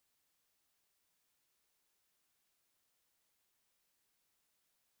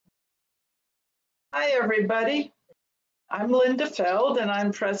Hi, everybody. I'm Linda Feld, and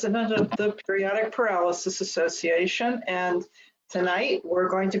I'm president of the Periodic Paralysis Association. And tonight we're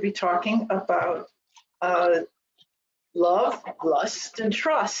going to be talking about uh, love, lust, and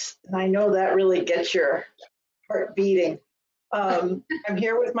trust. And I know that really gets your heart beating. I'm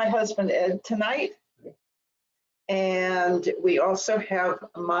here with my husband, Ed, tonight. And we also have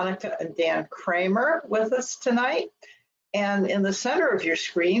Monica and Dan Kramer with us tonight. And in the center of your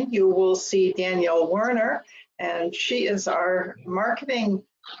screen, you will see Danielle Werner, and she is our marketing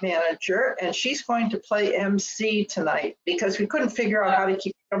manager, and she's going to play MC tonight because we couldn't figure out how to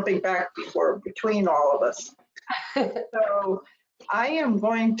keep jumping back between all of us. So I am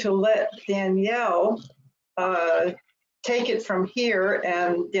going to let Danielle take it from here.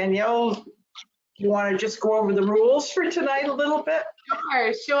 And Danielle, you want to just go over the rules for tonight a little bit?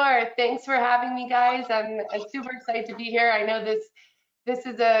 Sure. Thanks for having me, guys. I'm super excited to be here. I know this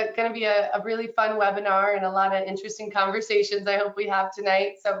is going to be a really fun webinar and a lot of interesting conversations I hope we have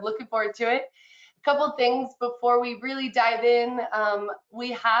tonight. So I'm looking forward to it. A couple things before we really dive in.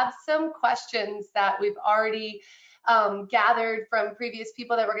 We have some questions that we've already gathered from previous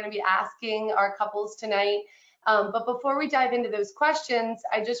people that we're going to be asking our couples tonight. But before we dive into those questions,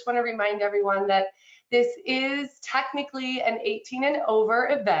 I just want to remind everyone that this is technically an 18 and over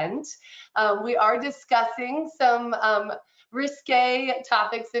event. We are discussing some risque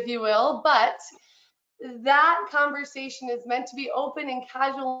topics, if you will, but that conversation is meant to be open and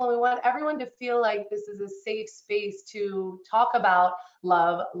casual, and we want everyone to feel like this is a safe space to talk about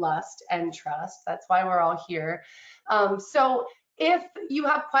love, lust, and trust. That's why we're all here. So if you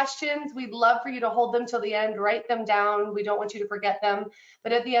have questions, we'd love for you to hold them till the end, write them down. We don't want you to forget them.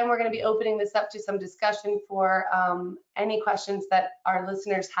 But at the end, we're going to be opening this up to some discussion for any questions that our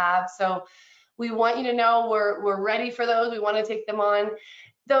listeners have. So we want you to know we're ready for those. We want to take them on.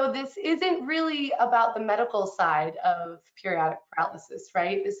 Though this isn't really about the medical side of periodic paralysis,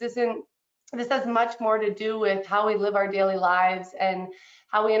 right? This has much more to do with how we live our daily lives and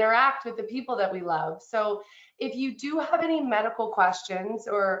how we interact with the people that we love. So if you do have any medical questions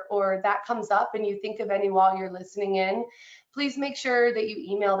or that comes up and you think of any while you're listening in, please make sure that you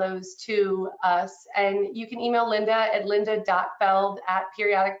email those to us. And you can email Linda at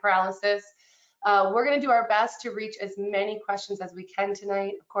linda.feld@periodicparalysis. We're going to do our best to reach as many questions as we can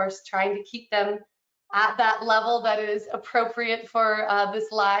tonight, of course, trying to keep them at that level that is appropriate for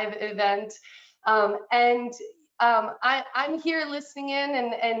this live event. I'm here listening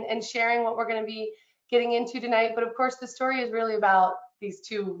in and sharing what we're going to be getting into tonight. But of course, the story is really about these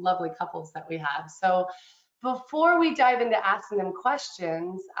two lovely couples that we have. So before we dive into asking them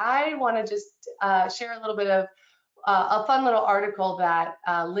questions, I want to just share a little bit of a fun little article that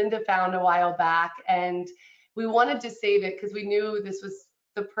Linda found a while back, and we wanted to save it because we knew this was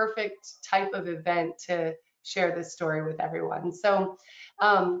the perfect type of event to share this story with everyone. So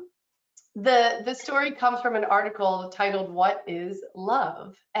the story comes from an article titled "What is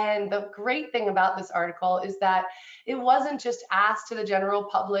Love?" And the great thing about this article is that it wasn't just asked to the general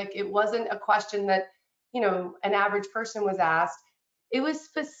public. It wasn't a question that, an average person was asked. It was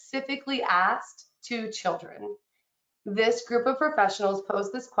specifically asked to children. This group of professionals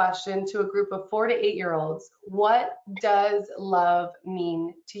posed this question to a group of 4 to 8-year-olds. What does love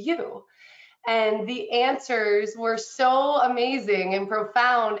mean to you? And the answers were so amazing and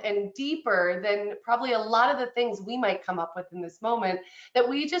profound and deeper than probably a lot of the things we might come up with in this moment, that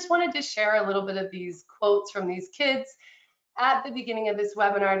we just wanted to share a little bit of these quotes from these kids at the beginning of this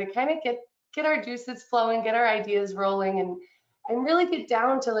webinar to kind of get our juices flowing, get our ideas rolling, and really get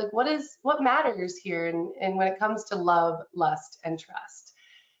down to like what matters here and when it comes to love, lust, and trust.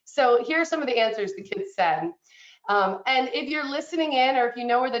 So here are some of the answers the kids said. And if you're listening in, or if you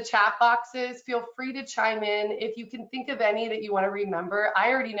know where the chat box is, feel free to chime in. If you can think of any that you want to remember,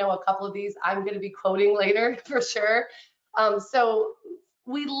 I already know a couple of these I'm going to be quoting later for sure. So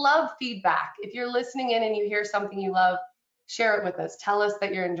we love feedback. If you're listening in and you hear something you love, share it with us. Tell us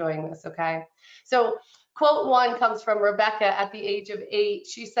that you're enjoying this, okay? So quote one comes from Rebecca at the age of 8.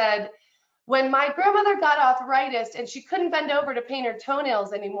 She said, "When my grandmother got arthritis and she couldn't bend over to paint her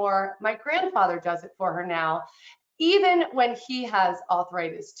toenails anymore, my grandfather does it for her now, even when he has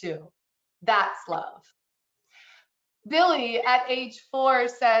arthritis too. That's love." Billy at age 4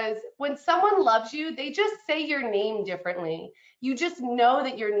 says, "When someone loves you, they just say your name differently. You just know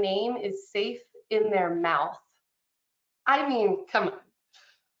that your name is safe in their mouth." I mean, come on.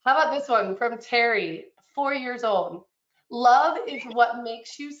 How about this one from Terry, 4 years old? "Love is what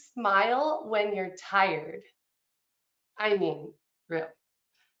makes you smile when you're tired." I mean, real.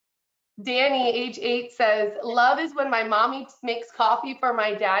 Danny, age 8, says, love is when my mommy makes coffee for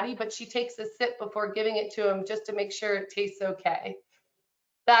my daddy, but she takes a sip before giving it to him just to make sure it tastes okay.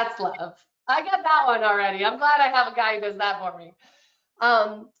 That's love. I got that one already. I'm glad I have a guy who does that for me.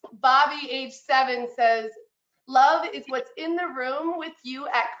 Bobby, age 7, says, love is what's in the room with you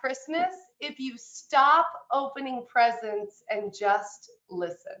at Christmas if you stop opening presents and just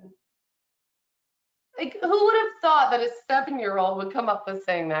listen. Like, who would have thought that a 7-year-old would come up with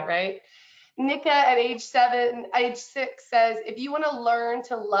saying that, right? Nika at age 6 says, if you want to learn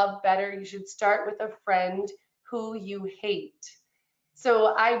to love better, you should start with a friend who you hate.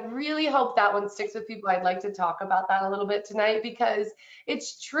 So I really hope that one sticks with people. I'd like to talk about that a little bit tonight because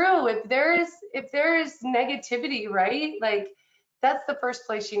it's true. If there's negativity, right? Like that's the first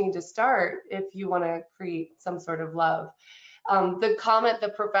place you need to start if you want to create some sort of love. The comment the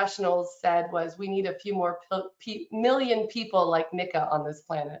professionals said was, we need a few more million people like Nika on this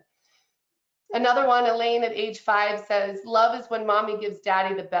planet. Another one, Elaine at age 5 says, love is when mommy gives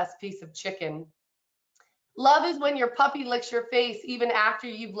daddy the best piece of chicken. Love is when your puppy licks your face even after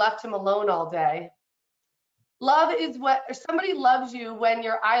you've left him alone all day. Love is what, or somebody loves you when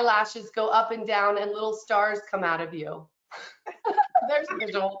your eyelashes go up and down and little stars come out of you. There's a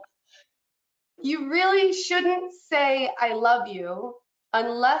visual. You really shouldn't say I love you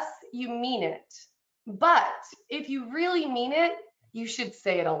unless you mean it. But if you really mean it, you should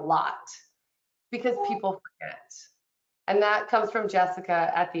say it a lot because people forget. And that comes from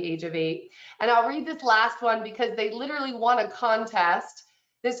Jessica at the age of 8. And I'll read this last one because they literally won a contest.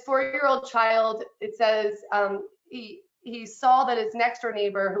 This 4-year-old child, it says, he saw that his next door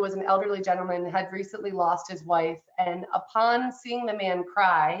neighbor, who was an elderly gentleman, had recently lost his wife. And upon seeing the man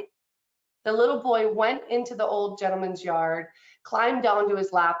cry, the little boy went into the old gentleman's yard, climbed onto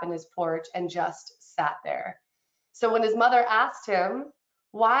his lap in his porch, and just sat there. So when his mother asked him,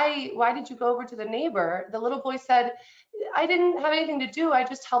 why did you go over to the neighbor? The little boy said, I didn't have anything to do. I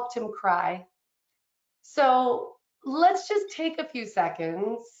just helped him cry. So let's just take a few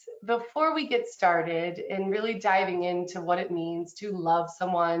seconds before we get started and really diving into what it means to love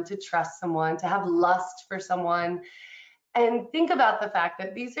someone, to trust someone, to have lust for someone, and think about the fact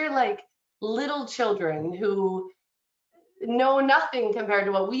that these are like little children who know nothing compared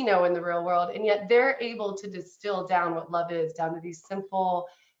to what we know in the real world, and yet they're able to distill down what love is down to these simple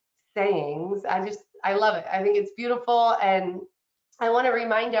sayings. I love it. I think it's beautiful, and I want to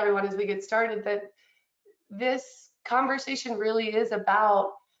remind everyone as we get started that this conversation really is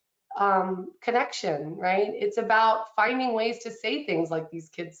about connection, right? It's about finding ways to say things like these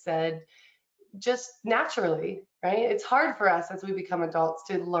kids said, just naturally, right? It's hard for us as we become adults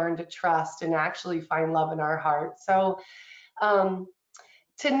to learn to trust and actually find love in our heart. So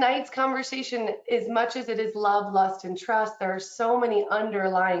tonight's conversation, as much as it is love, lust, and trust, there are so many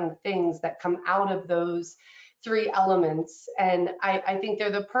underlying things that come out of those 3 elements. And I think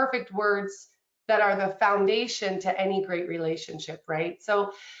they're the perfect words that are the foundation to any great relationship, right?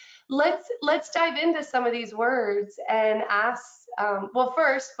 So let's dive into some of these words and ask, well,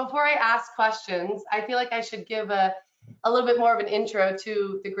 first, before I ask questions, I feel like I should give a little bit more of an intro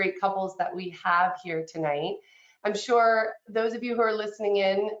to the great couples that we have here tonight. I'm sure those of you who are listening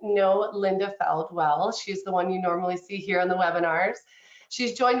in know Linda Feld well. She's the one you normally see here on the webinars.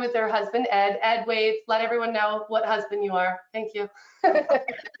 She's joined with her husband, Ed. Ed, wave, let everyone know what husband you are. Thank you.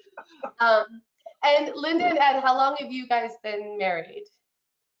 And Linda and Ed, how long have you guys been married?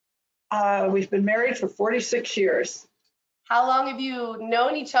 We've been married for 46 years. How long have you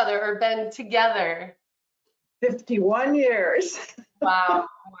known each other or been together? 51 years. Wow,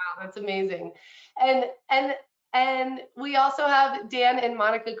 that's amazing. And we also have Dan and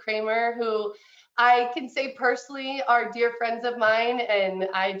Monica Kramer, who I can say personally are dear friends of mine, and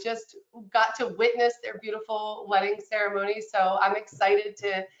I just got to witness their beautiful wedding ceremony. So I'm excited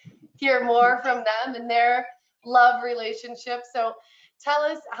to hear more from them and their love relationship. So tell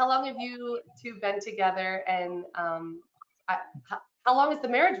us, how long have you 2 been together, and how long has the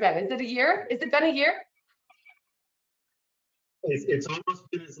marriage been? Is it a year? Has it been a year? It's almost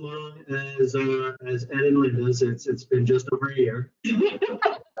been as long as Ed and Linda's. It's been just over a year.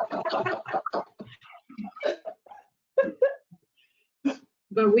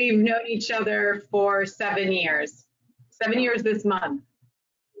 But we've known each other for 7 years. 7 years this month.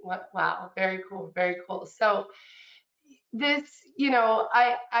 Wow, very cool, very cool. So this,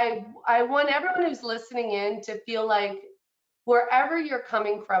 I want everyone who's listening in to feel like wherever you're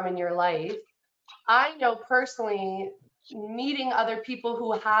coming from in your life, I know personally, meeting other people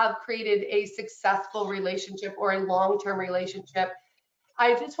who have created a successful relationship or a long-term relationship,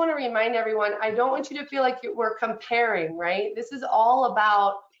 I just want to remind everyone, I don't want you to feel like we're comparing, right? This is all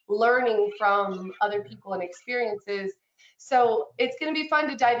about learning from other people and experiences. So it's going to be fun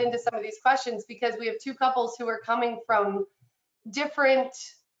to dive into some of these questions because we have two couples who are coming from different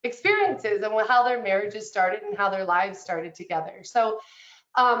experiences and how their marriages started and how their lives started together. So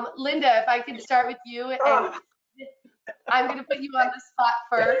Linda, if I can start with you, and I'm going to put you on the spot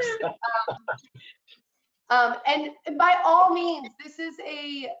first. And by all means, this is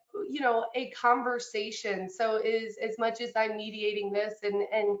a conversation. So as much as I'm mediating this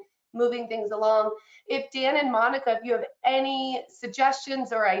and moving things along, if Dan and Monica, if you have any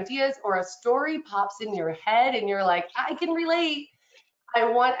suggestions or ideas or a story pops in your head and you're like, I can relate, I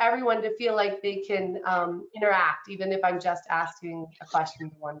want everyone to feel like they can interact, even if I'm just asking a question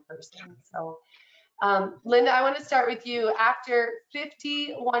to one person. So Linda, I want to start with you. After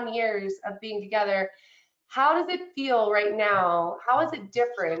 51 years of being together, how does it feel right now? How is it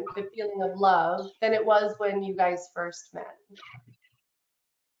different, the feeling of love, than it was when you guys first met?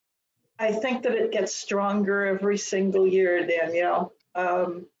 I think that it gets stronger every single year, Danielle.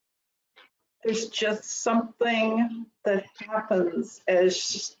 There's just something that happens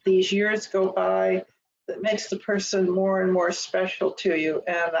as these years go by that makes the person more and more special to you.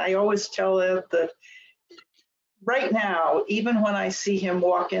 And I always tell Ed that right now, even when I see him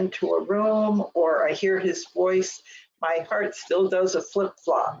walk into a room or I hear his voice, my heart still does a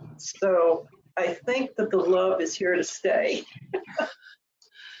flip-flop. So I think that the love is here to stay.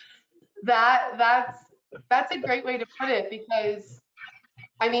 That's a great way to put it, because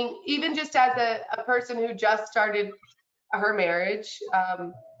I mean, even just as a person who just started her marriage,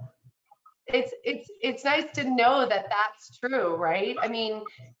 it's nice to know that that's true, right? I mean,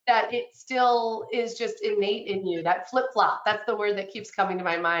 that it still is just innate in you, that flip-flop. That's the word that keeps coming to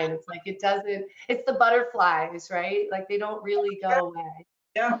my mind. It's like it's the butterflies, right? Like they don't really go away.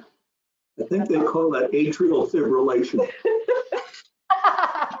 Yeah. I think they call that atrial fibrillation.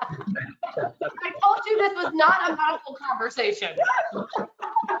 I told you this was not a medical conversation.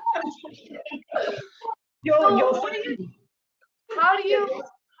 How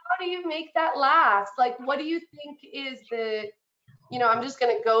do you make that last? Like, what do you think is I'm just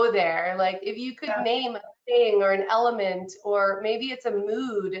going to go there. Like, if you could name a thing or an element, or maybe it's a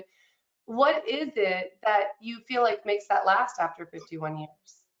mood, what is it that you feel like makes that last after 51 years?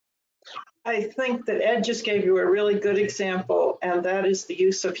 I think that Ed just gave you a really good example, and that is the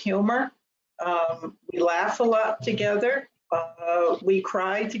use of humor. We laugh a lot together. We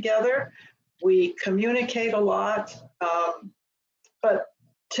cry together. We communicate a lot. But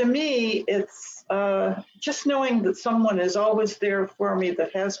to me, it's just knowing that someone is always there for me,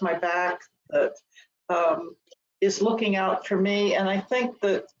 that has my back, that is looking out for me. And I think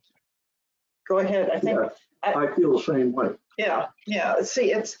that, go ahead. I think I feel the same way. Yeah.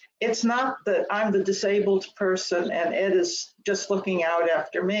 See, it's not that I'm the disabled person and Ed is just looking out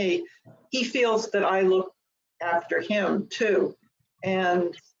after me. He feels that I look after him too.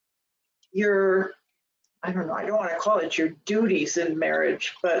 And I don't know, I don't want to call it your duties in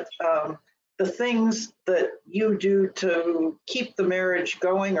marriage, but the things that you do to keep the marriage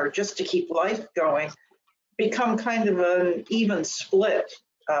going or just to keep life going become kind of an even split.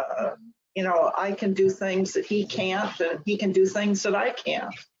 I can do things that he can't, and he can do things that I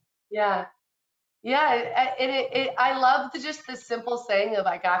can't. Yeah. I love just the simple saying of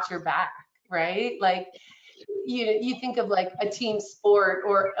 "I got your back," right? Like, you think of like a team sport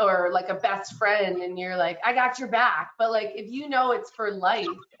or like a best friend, and you're like, "I got your back." But like, if it's for life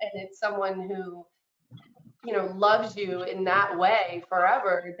and it's someone who loves you in that way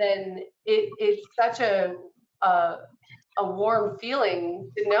forever, then it's such a warm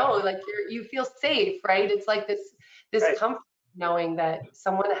feeling to know, like you feel safe, right? It's like this Right. comfort knowing that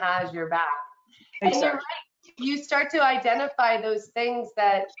someone has your back. Exactly. And you're right, you start to identify those things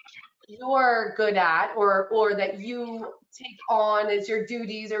that you're good at or that you take on as your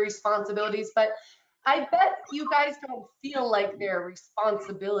duties or responsibilities, but I bet you guys don't feel like they're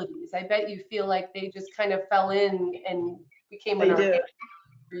responsibilities. I bet you feel like they just kind of fell in and became an organic.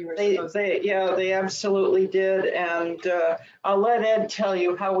 They absolutely did. And I'll let Ed tell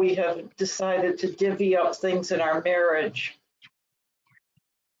you how we have decided to divvy up things in our marriage.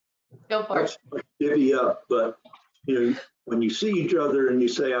 Go for it. Divvy up, but when you see each other and you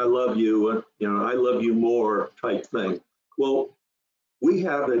say, I love you, I love you more type thing. Well, we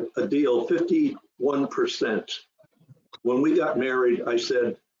have a deal, 51%. When we got married, I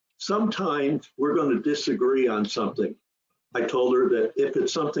said, sometimes we're going to disagree on something. I told her that if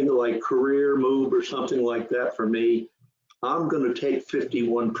it's something like career move or something like that for me, I'm going to take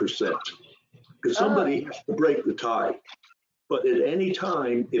 51% because somebody has to break the tie. But at any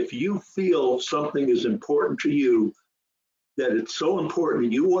time, if you feel something is important to you, that it's so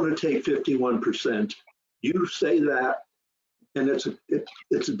important, you want to take 51%, you say that, and it's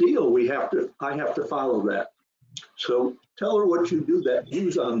a deal. I have to follow that. So tell her what you do that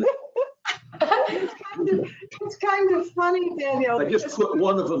views on that. It's kind of funny, Daniel. I just put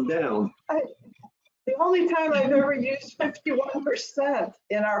one of them down. The only time I've ever used 51%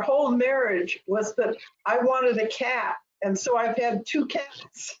 in our whole marriage was that I wanted a cat. And so I've had 2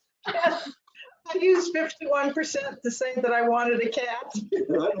 cats. I used 51% to say that I wanted a cat.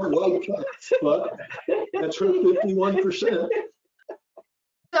 And I don't like cats, but that's her 51%.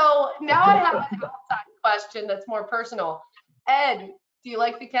 So now I have an outside question that's more personal. Ed, do you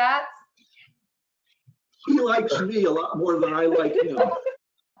like the cats? He likes me a lot more than I like him.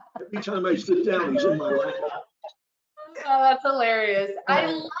 Every time I sit down, he's in my lap. Oh, that's hilarious. I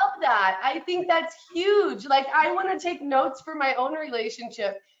love that. I think that's huge. Like, I want to take notes for my own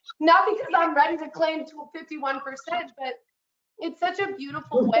relationship, not because I'm ready to claim 51%, but it's such a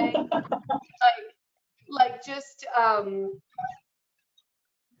beautiful way.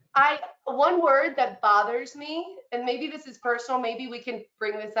 One word that bothers me, and maybe this is personal, maybe we can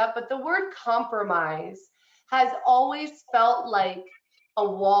bring this up, but the word compromise has always felt like a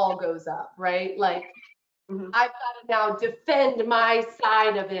wall goes up, right? Like, I've got to now defend my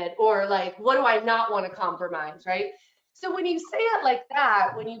side of it, or like, what do I not want to compromise, right? So when you say it like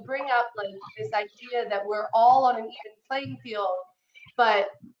that, when you bring up like this idea that we're all on an even playing field,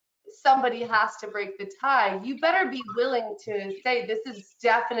 but somebody has to break the tie, you better be willing to say, this is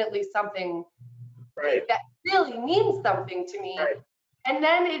definitely something that really means something to me. Right. And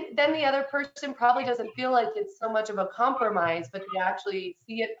then the other person probably doesn't feel like it's so much of a compromise, but they actually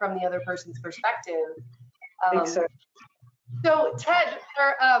see it from the other person's perspective. So Ted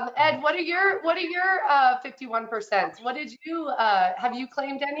or Ed, what are your 51%? What did you have you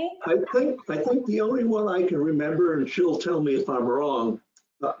claimed any? I think the only one I can remember, and she'll tell me if I'm wrong,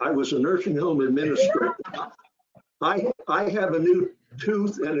 I was a nursing home administrator. I have a new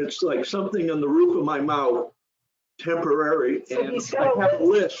tooth, and it's like something on the roof of my mouth, temporary, and I have a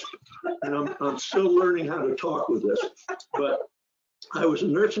list, and I'm still learning how to talk with this. But I was a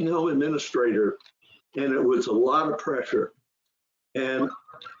nursing home administrator, and it was a lot of pressure, and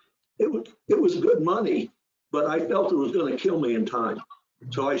it was good money, but I felt it was going to kill me in time.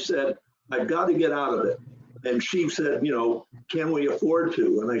 So I said, I've got to get out of it. And she said, can we afford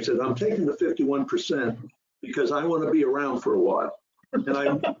to? And I said, I'm taking the 51% because I want to be around for a while. And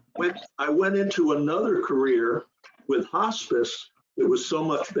I went into another career with hospice. It was so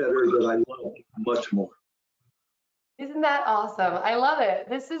much better that I loved it much more. Isn't that awesome? I love it.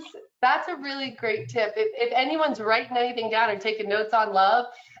 That's a really great tip. If anyone's writing anything down or taking notes on love,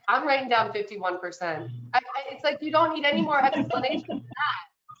 I'm writing down 51%. It's like you don't need any more explanation than that.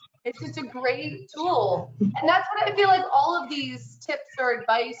 It's just a great tool. And that's what I feel like all of these tips or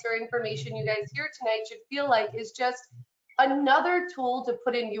advice or information you guys hear tonight should feel like is just another tool to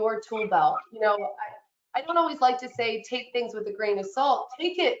put in your tool belt. I don't always like to say take things with a grain of salt.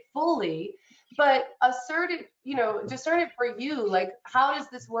 Take it fully, but assert it, discern it for you. Like, how does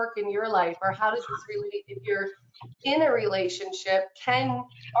this work in your life? Or how does this relate if you're in a relationship?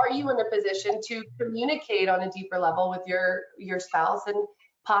 Are you in a position to communicate on a deeper level with your spouse and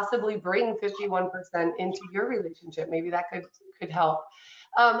possibly bring 51% into your relationship? Maybe that could help.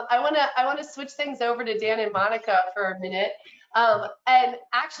 I want to switch things over to Dan and Monica for a minute. And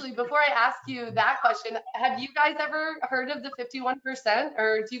actually, before I ask you that question, have you guys ever heard of the 51%,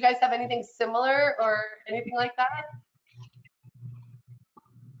 or do you guys have anything similar or anything like that?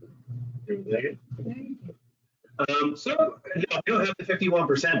 So I don't have the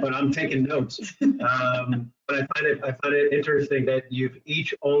 51%, but I'm taking notes. But I find it interesting that you've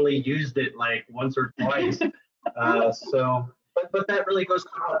each only used it like once or twice. But that really goes to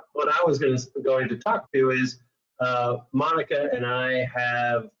what I was going to talk to is Monica and I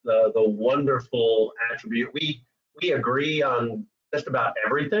have the wonderful attribute. We agree on just about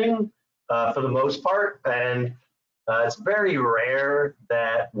everything for the most part, and it's very rare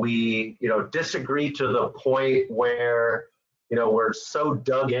that we disagree to the point where we're so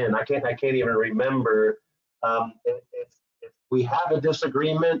dug in. I can't even remember if we have a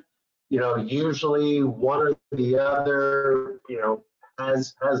disagreement. Usually one or the other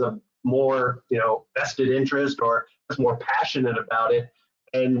has a more vested interest or is more passionate about it,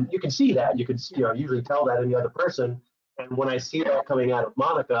 and you can see that. You can usually tell that in the other person. And when I see that coming out of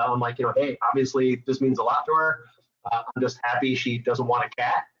Monica, I'm like, hey, obviously this means a lot to her. I'm just happy she doesn't want a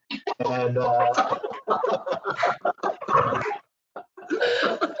cat. And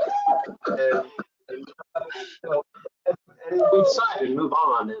and we decide and move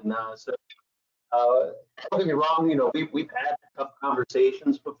on. And so don't get me wrong, we've had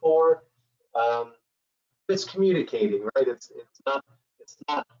conversations before. It's communicating, right? It's not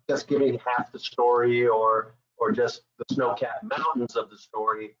just giving half the story or just the snow-capped mountains of the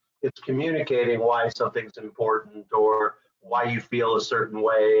story. It's communicating why something's important or why you feel a certain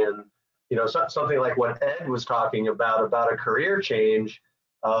way. And something like what Ed was talking about a career change,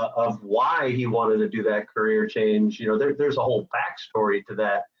 of why he wanted to do that career change. There's a whole backstory to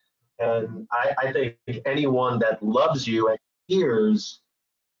that. And I think anyone that loves you and hears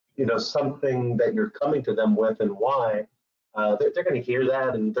something that you're coming to them with and why, they're going to hear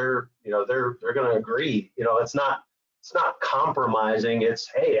that, and they're going to agree. It's not compromising. It's,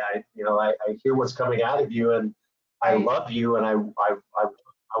 hey, I hear what's coming out of you, and I love you, and I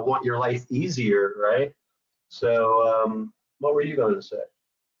want your life easier, right? So what were you going to say?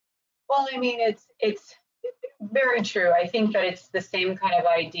 Well, I mean, it's very true. I think that it's the same kind of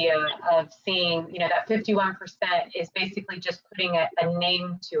idea of seeing, that 51% is basically just putting a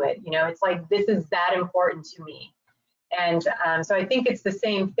name to it. It's like, this is that important to me. And so I think it's the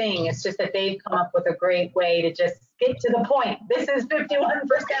same thing. It's just that they've come up with a great way to just get to the point. This is 51%,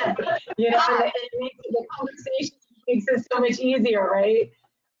 and it makes the conversation makes it so much easier, right?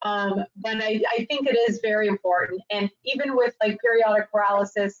 But I think it is very important. And even with like periodic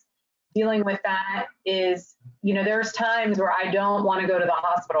paralysis, dealing with that is, there's times where I don't want to go to the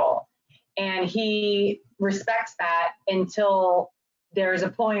hospital, and he respects that until there's a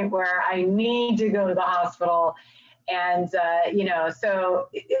point where I need to go to the hospital. And, so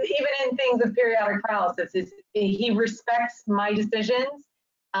even in things with periodic paralysis, he respects my decisions,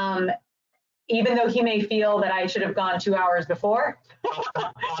 even though he may feel that I should have gone 2 hours before.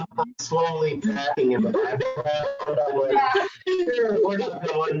 I'm slowly tapping in the background. I'm like, sure, we're not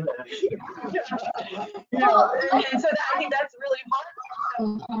going. And so I think that's really hard for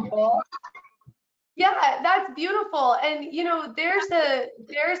some people. Yeah, that's beautiful. And there's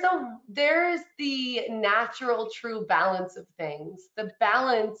the natural true balance of things. The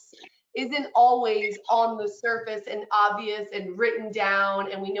balance isn't always on the surface and obvious and written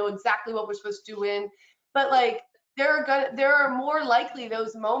down, and we know exactly what we're supposed to do in. But like there are more likely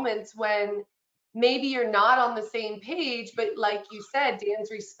those moments when maybe you're not on the same page, but like you said,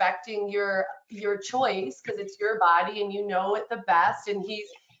 Dan's respecting your choice because it's your body and you know it the best, and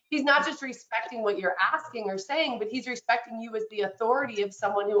he's not just respecting what you're asking or saying, but he's respecting you as the authority of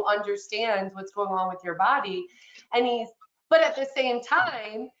someone who understands what's going on with your body. But at the same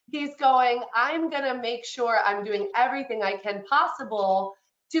time, he's going, I'm going to make sure I'm doing everything I can possible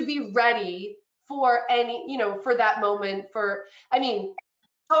to be ready for for that moment.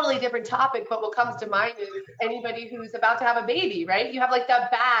 Totally different topic, but what comes to mind is anybody who's about to have a baby, right? You have like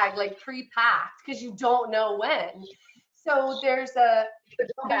that bag like pre-packed because you don't know when. So there's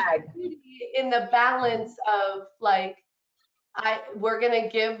beauty in the balance of like, we're gonna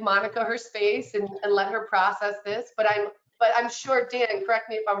give Monica her space and let her process this, but I'm sure, Dan, correct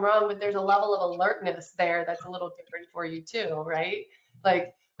me if I'm wrong, but there's a level of alertness there that's a little different for you too, right?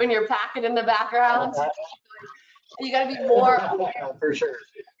 Like when you're packing in the background, you gotta be more aware. For sure.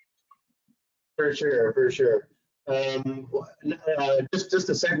 Just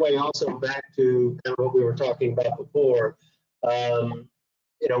to segue also back to kind of what we were talking about before,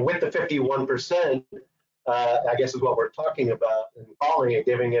 with the 51%, I guess is what we're talking about and calling it,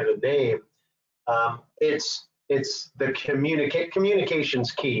 giving it a name. It's the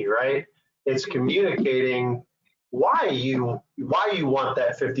communication's key, right? It's communicating why you want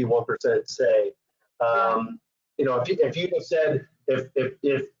that 51% say. If you just said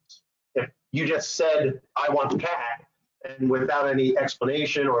if you just said I want the cat, and without any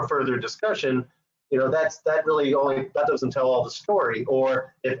explanation or further discussion, that doesn't tell all the story.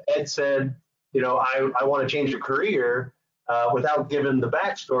 Or if Ed said, I want to change a career, without giving the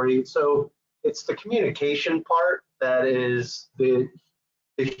backstory. So it's the communication part that is the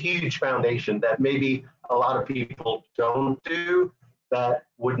huge foundation that maybe a lot of people don't do, that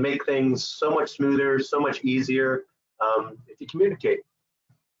would make things so much smoother, so much easier, if you communicate.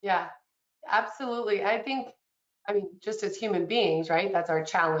 Yeah, absolutely. Just as human beings, right? That's our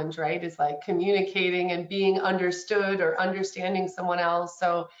challenge, right? Is like communicating and being understood or understanding someone else.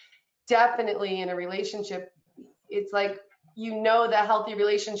 So definitely in a relationship, it's like, the healthy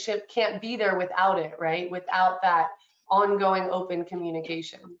relationship can't be there without it, right? Without that ongoing open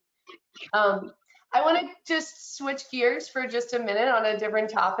communication. I want to just switch gears for just a minute on a different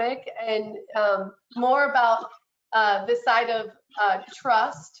topic, and more about the side of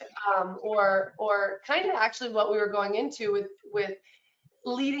trust, or kind of actually what we were going into with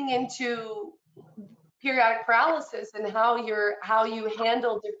leading into periodic paralysis and how you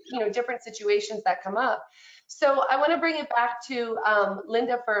handle different situations that come up. So I want to bring it back to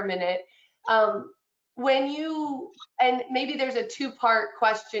Linda for a minute. And maybe there's a two-part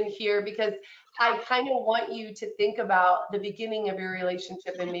question here, because I kind of want you to think about the beginning of your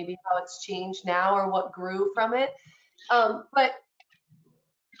relationship and maybe how it's changed now or what grew from it. But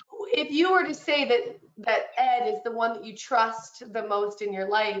if you were to say that Ed is the one that you trust the most in your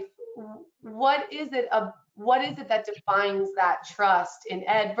life, what is it that defines that trust in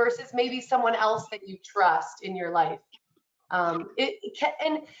Ed versus maybe someone else that you trust in your life? And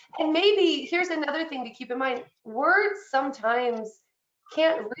maybe here's another thing to keep in mind: words sometimes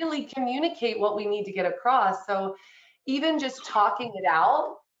can't really communicate what we need to get across. So even just talking it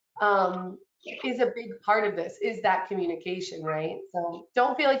out is a big part of this, is that communication, right? So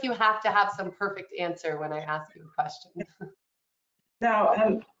don't feel like you have to have some perfect answer when I ask you a question.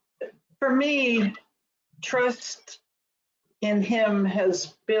 Now, for me, trust in him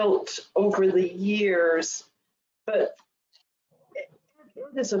has built over the years, but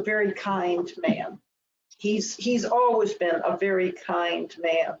Ed is a very kind man. He's always been a very kind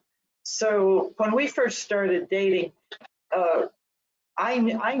man. So when we first started dating,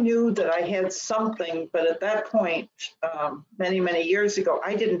 I knew that I had something, but at that point, many years ago,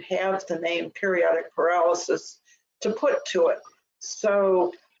 I didn't have the name periodic paralysis to put to it.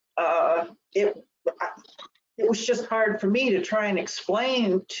 So it was just hard for me to try and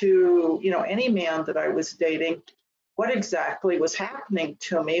explain to any man that I was dating what exactly was happening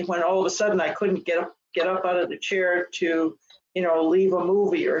to me when all of a sudden I couldn't get up out of the chair to leave a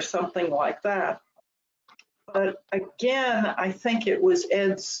movie or something like that. But again, I think it was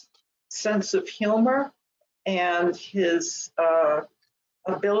Ed's sense of humor and his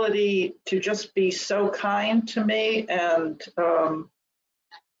ability to just be so kind to me and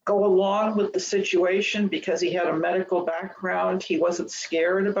go along with the situation because he had a medical background. He wasn't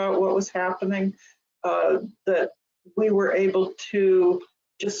scared about what was happening, that we were able to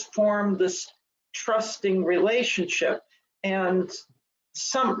just form this trusting relationship. And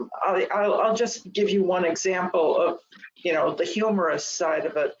I'll just give you one example of the humorous side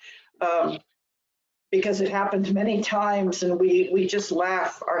of it, because it happened many times and we just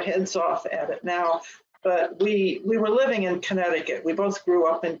laugh our heads off at it now. But we were living in Connecticut. We both grew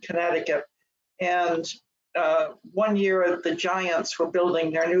up in Connecticut, and one year the Giants were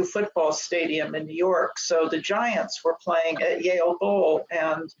building their new football stadium in New York. So the Giants were playing at Yale Bowl,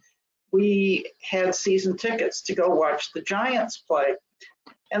 and we had season tickets to go watch the Giants play.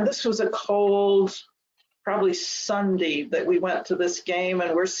 And this was a cold, probably Sunday, that we went to this game,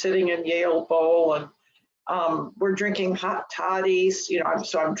 and we're sitting in Yale Bowl, and we're drinking hot toddies.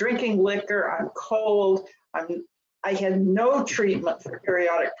 So I'm drinking liquor. I'm cold. I had no treatment for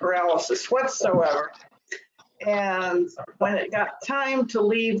periodic paralysis whatsoever. And when it got time to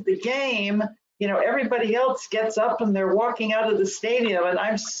leave the game, everybody else gets up and they're walking out of the stadium, and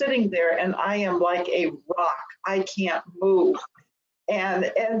I'm sitting there and I am like a rock. I can't move.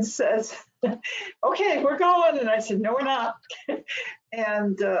 And Ed says, "Okay, we're going." And I said, "No, we're not."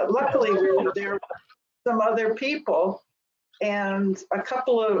 And luckily we were there with some other people, and a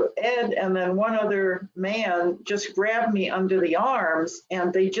couple of Ed and then one other man just grabbed me under the arms,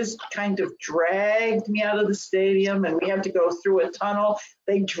 and they just kind of dragged me out of the stadium, and we had to go through a tunnel.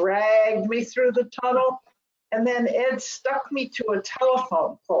 They dragged me through the tunnel, and then Ed stuck me to a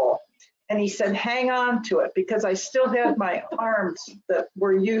telephone pole. And he said, "Hang on to it," because I still had my arms that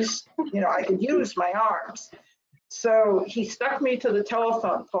were used, I could use my arms. So he stuck me to the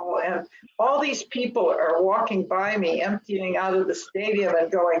telephone pole, and all these people are walking by me, emptying out of the stadium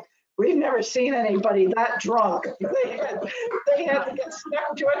and going, "We've never seen anybody that drunk." They had to get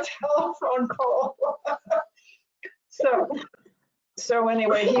stuck to a telephone pole. So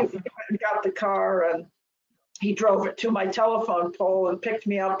anyway, he got the car and he drove it to my telephone pole and picked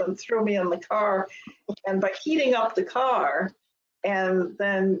me up and threw me in the car. And by heating up the car and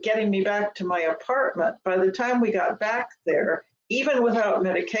then getting me back to my apartment, by the time we got back there, even without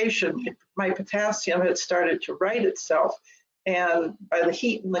medication, my potassium had started to right itself. And by the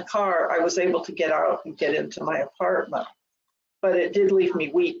heat in the car, I was able to get out and get into my apartment. But it did leave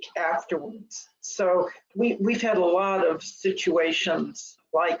me weak afterwards. So we've had a lot of situations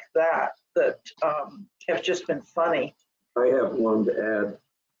like that have just been funny. I have one to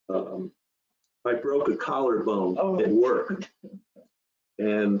add. I broke a collarbone at work,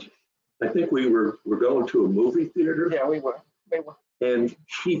 and I think we were going to a movie theater. Yeah, we were. And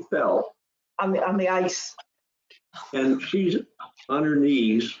she fell on the ice. And she's on her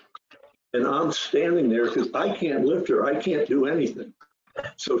knees, and I'm standing there because I can't lift her. I can't do anything.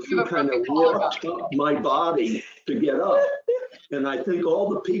 So she kind of worked up my body to get up. And I think all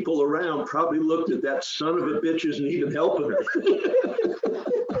the people around probably looked at that son of a bitch isn't even helping her.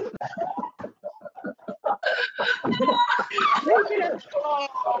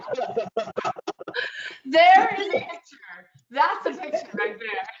 There is a picture. That's a picture right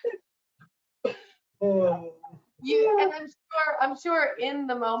there. And I'm sure in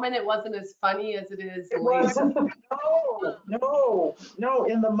the moment it wasn't as funny as it is It later. wasn't. No,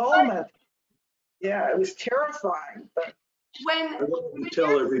 in the moment. Yeah, it was terrifying. But When I wanted to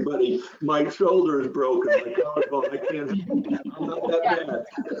tell everybody my shoulder is broken, my collarbone, I can't, I'm not that bad.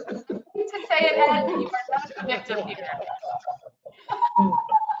 to say it, Ed, you are not the victim here.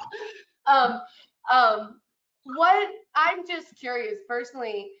 What I'm just curious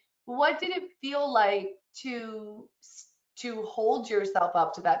personally, what did it feel like to hold yourself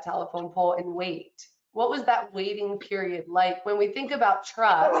up to that telephone pole and wait? What was that waiting period like when we think about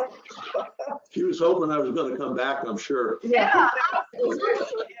trust? She was hoping I was going to come back, I'm sure. Yeah.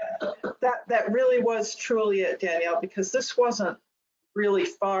 that really was truly it, Danielle, because this wasn't really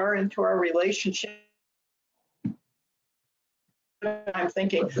far into our relationship. I'm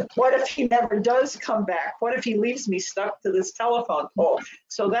thinking, what if he never does come back? What if he leaves me stuck to this telephone pole?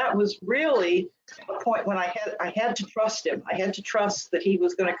 So that was really a point when I had to trust him. I had to trust that he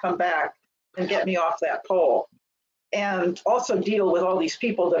was going to come back and get me off that pole, and also deal with all these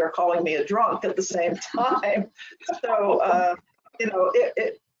people that are calling me a drunk at the same time. So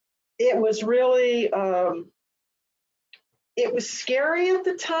it was really it was scary at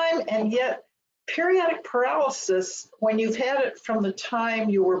the time, and yet periodic paralysis, when you've had it from the time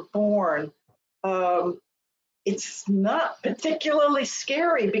you were born, it's not particularly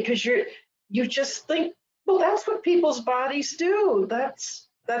scary because you just think, well, that's what people's bodies do. That's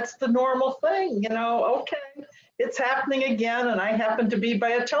the normal thing, okay, it's happening again, and I happen to be by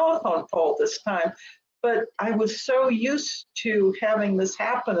a telephone pole this time. But I was so used to having this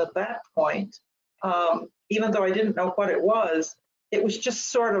happen at that point, even though I didn't know what it was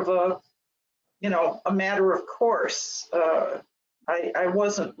just sort of a matter of course. I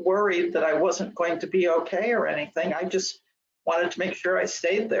wasn't worried that I wasn't going to be okay or anything. I just wanted to make sure I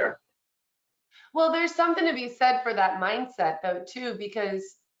stayed there. Well, there's something to be said for that mindset though, too,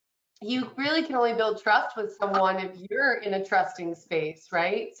 because you really can only build trust with someone if you're in a trusting space,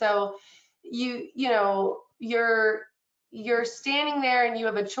 right? So you're standing there and you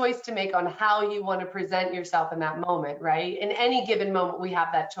have a choice to make on how you want to present yourself in that moment, right? In any given moment, we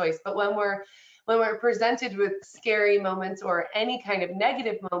have that choice. But when we're presented with scary moments or any kind of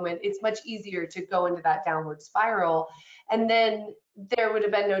negative moment, it's much easier to go into that downward spiral. And then there would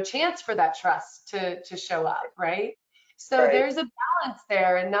have been no chance for that trust to show up, right? So Right. There's a balance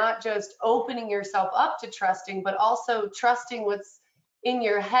there, and not just opening yourself up to trusting, but also trusting what's in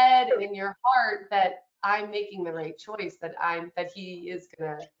your head and in your heart, that I'm making the right choice, that he is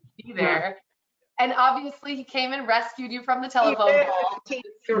gonna be there. And obviously he came and rescued you from the telephone pole. He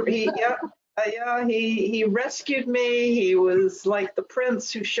rescued me. He was like the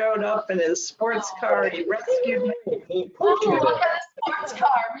prince who showed up in his sports car. He rescued me. He put you Look there. at the sports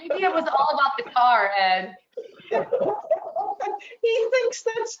car. Maybe it was all about the car, Ed. He thinks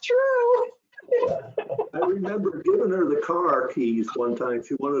that's true. I remember giving her the car keys one time.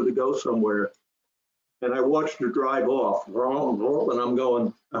 She wanted to go somewhere. And I watched her drive off. And I'm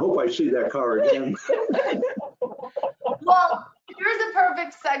going, I hope I see that car again. Well, here's a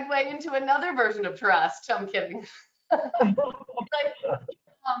perfect segue into another version of trust. I'm kidding.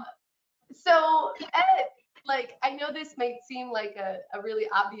 So Ed, I know this might seem like a really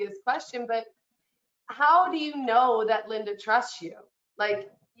obvious question, but how do you know that Linda trusts you?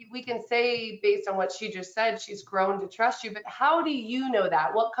 We can say based on what she just said, she's grown to trust you, but how do you know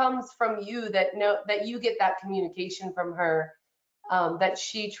that? What comes from you that you get that communication from her, that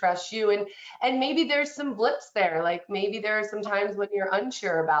she trusts you? And maybe there's some blips there, maybe there are some times when you're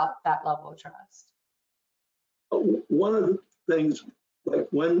unsure about that level of trust. One of the things, like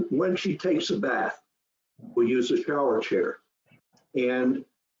when she takes a bath, we use a shower chair. And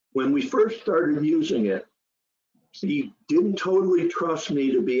when we first started using it, she didn't totally trust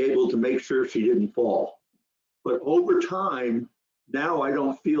me to be able to make sure she didn't fall. But over time, now I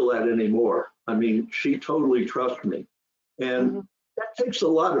don't feel that anymore. I mean, she totally trusts me. And that takes a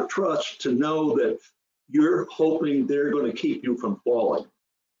lot of trust to know that you're hoping they're going to keep you from falling.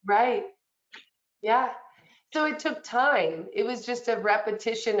 Right. Yeah. So it took time. It was just a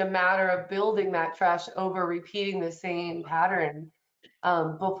repetition, a matter of building that trust over repeating the same pattern,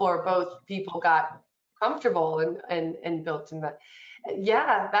 before both people got comfortable and built in that.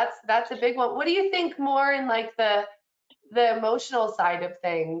 Yeah, that's a big one. What do you think more in the the emotional side of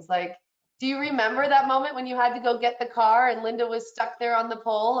things. Like, do you remember that moment when you had to go get the car and Linda was stuck there on the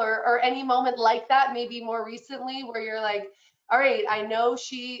pole, or any moment like that, maybe more recently, where you're like, all right, I know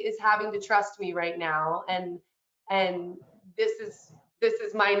she is having to trust me right now, and this is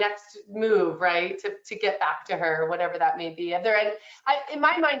my next move, right? To get back to her, whatever that may be. Are there any, in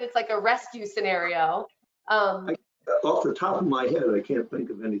my mind, it's like a rescue scenario. Off the top of my head, I can't think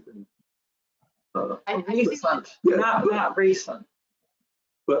of anything. Recent, Yeah, not recent.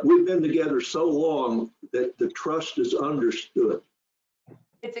 but we've been together so long that the trust is understood.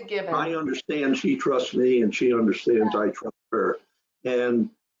 It's a given. I understand she trusts me, and she understands I trust her. And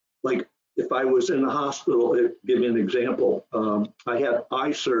like, if I was in the hospital, give me an example. I had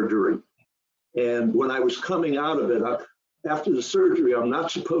eye surgery, and when I was coming out of it, after the surgery, I'm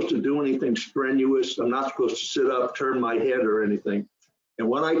not supposed to do anything strenuous. I'm not supposed to sit up, turn my head, or anything. And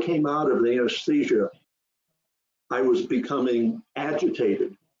when I came out of the anesthesia, I was becoming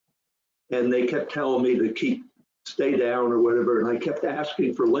agitated, and they kept telling me to stay down or whatever, and I kept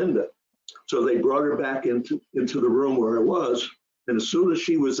asking for Linda. So they brought her back into the room where I was, and as soon as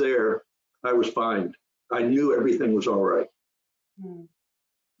she was there, I was fine. I knew everything was all right.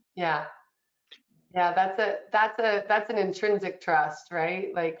 Yeah, that's an intrinsic trust,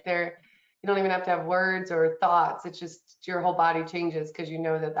 right? Like, you don't even have to have words or thoughts. It's just your whole body changes because you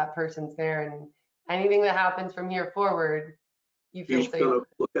know that that person's there, and anything that happens from here forward, you feel She's safe. gonna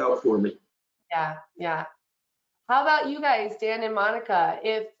look out for me. Yeah. How about you guys, Dan and Monica?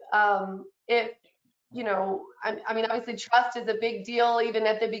 If you know, I mean, obviously trust is a big deal even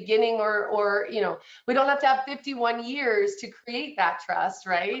at the beginning, or you know, we don't have to have 51 years to create that trust,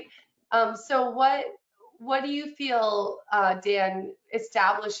 right? So what do you feel, Dan,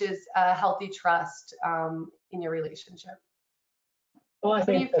 establishes a healthy trust in your relationship? Well, I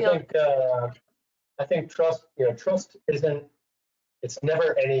think trust, trust isn't, it's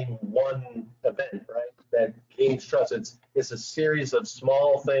never any one event, right? That gains trust. It's a series of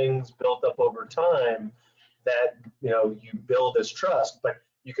small things built up over time that, you build this trust, but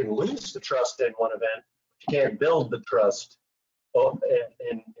you can lose the trust in one event. You can't build the trust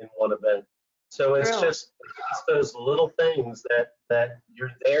in one event. So it's just those little things that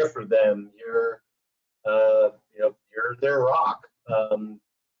you're there for them. You're you're their rock.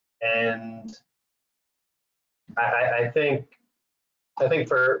 And I think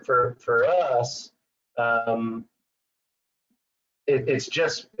for us, it's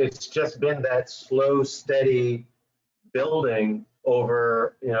just been that slow, steady building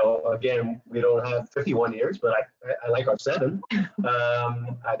over, again, we don't have 51 years, but I like our 7.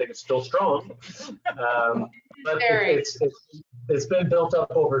 I think it's still strong. But it's been built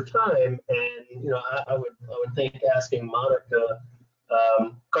up over time, and I would think asking Monica,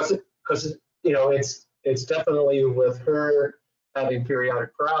 because it's definitely with her having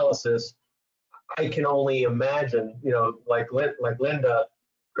periodic paralysis. I can only imagine, like Linda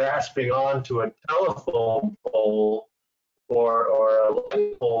grasping onto a telephone pole or a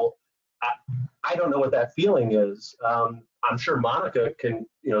light pole. I don't know what that feeling is. I'm sure Monica can,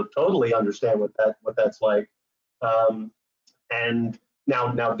 totally understand what that's like. And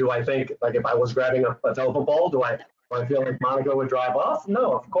now, do I think, like, if I was grabbing a telephone pole, do I feel like Monica would drive off?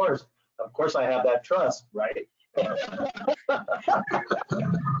 No, of course I have that trust, right?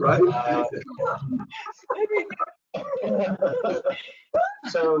 Right.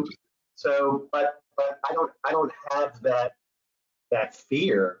 But I don't have that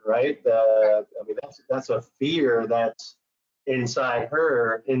fear, right? I mean, that's a fear that's inside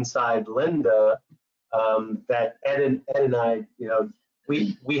her, inside Linda, that Ed and I,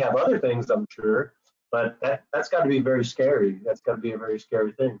 we have other things, I'm sure, but that's got to be very scary. That's got to be a very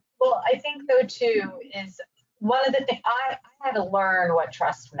scary thing. Well, I think though too is one of the things I had to learn what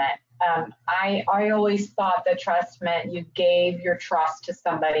trust meant. I always thought that trust meant you gave your trust to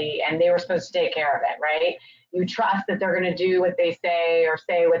somebody and they were supposed to take care of it, right? You trust that they're going to do what they say or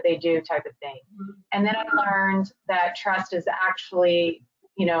say what they do, type of thing. And then I learned that trust is actually,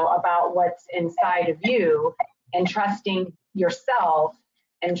 about what's inside of you, and trusting yourself,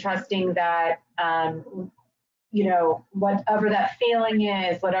 and trusting that, whatever that feeling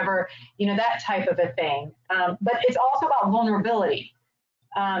is, whatever, that type of a thing. But it's also about vulnerability.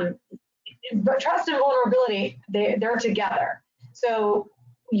 But trust and vulnerability, they're together. So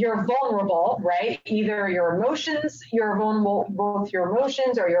you're vulnerable, right? Either your emotions, you're vulnerable, both your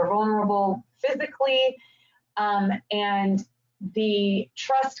emotions, or you're vulnerable physically. And the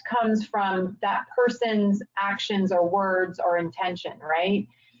trust comes from that person's actions or words or intention, right?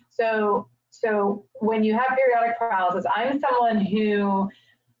 So when you have periodic paralysis, I'm someone who,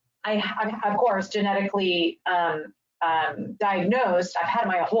 of course, genetically, diagnosed, I've had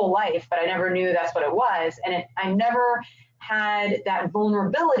my whole life, but I never knew that's what it was. And I never had that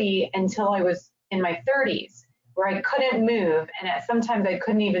vulnerability until I was in my 30s, where I couldn't move, and sometimes I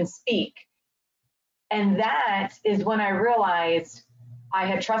couldn't even speak. And that is when I realized I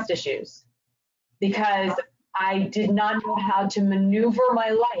had trust issues, because I did not know how to maneuver my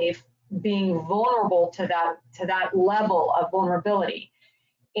life being vulnerable to that level of vulnerability.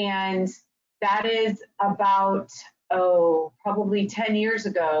 And that is about, probably 10 years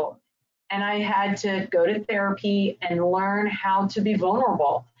ago. And I had to go to therapy and learn how to be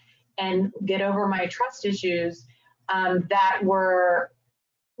vulnerable and get over my trust issues that were,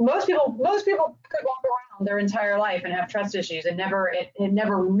 most people could walk around their entire life and have trust issues and it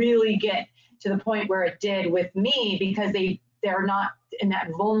never really get to the point where it did with me, because they're not in that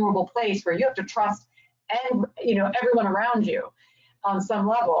vulnerable place where you have to trust and everyone around you on some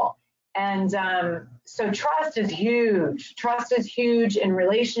level. And so trust is huge. Trust is huge in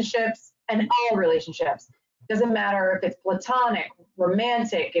relationships, and all relationships. Doesn't matter if it's platonic,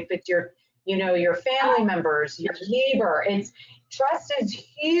 romantic, if it's your family members, your neighbor. Trust is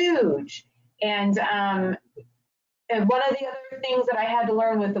huge. And one of the other things that I had to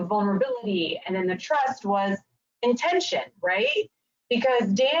learn with the vulnerability and then the trust was intention, right? Because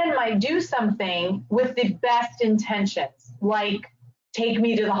Dan might do something with the best intentions, like take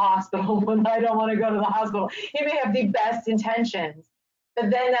me to the hospital when I don't want to go to the hospital. He may have the best intentions, but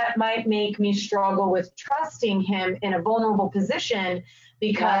then that might make me struggle with trusting him in a vulnerable position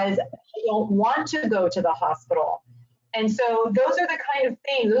because I don't want to go to the hospital. And so those are the kind of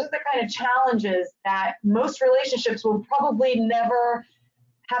things, those are the kind of challenges that most relationships will probably never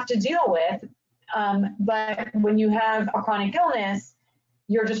have to deal with. But when you have a chronic illness,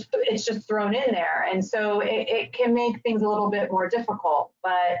 it's just thrown in there. And so it can make things a little bit more difficult,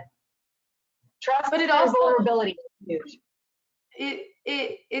 but trust and vulnerability is huge.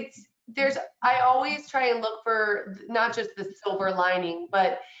 I always try and look for not just the silver lining,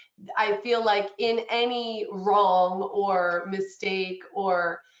 but I feel like in any wrong or mistake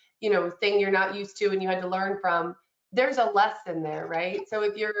or, thing you're not used to and you had to learn from, there's a lesson there, right? So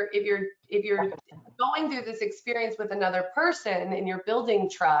if you're going through this experience with another person and you're building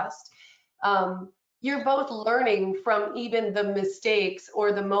trust, you're both learning from even the mistakes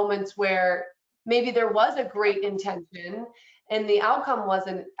or the moments where maybe there was a great intention and the outcome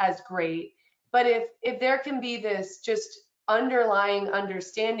wasn't as great. But if there can be this just underlying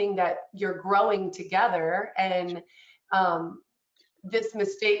understanding that you're growing together and this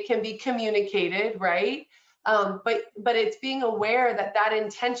mistake can be communicated, right? But it's being aware that that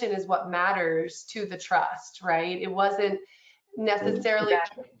intention is what matters to the trust, right? It wasn't necessarily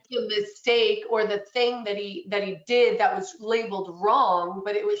the mistake or the thing that he did that was labeled wrong,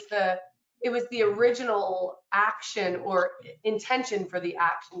 but it was the original action or intention for the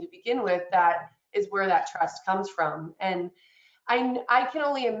action to begin with that is where that trust comes from. And I can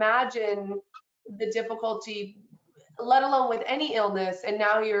only imagine the difficulty, let alone with any illness. And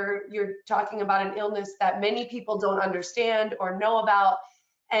now you're talking about an illness that many people don't understand or know about.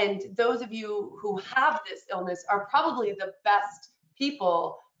 And those of you who have this illness are probably the best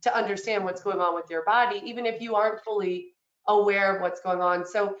people to understand what's going on with your body, even if you aren't fully aware of what's going on.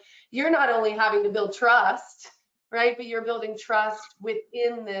 So you're not only having to build trust, right, but you're building trust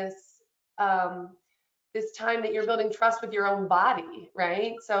within this this time that you're building trust with your own body,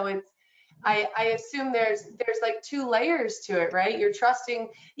 right? So I assume there's like two layers to it, right? You're trusting,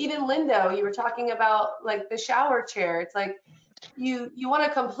 even Lindo, you were talking about like the shower chair. It's like you want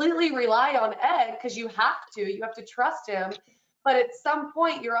to completely rely on Ed because you have to trust him. But at some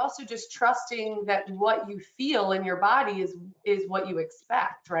point, you're also just trusting that what you feel in your body is what you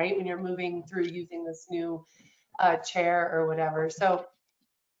expect, right? When you're moving through using this new chair or whatever. So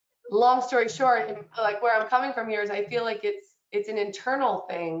long story short, like where I'm coming from here is I feel like it's an internal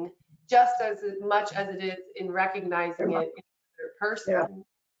thing just as much as it is in recognizing it in another person.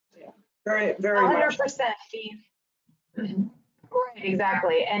 Yeah. Very, very 100%. Right,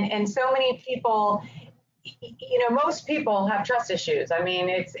 exactly. And so many people, most people have trust issues. I mean,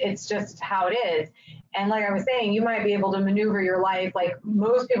 it's just how it is. And like I was saying, you might be able to maneuver your life, like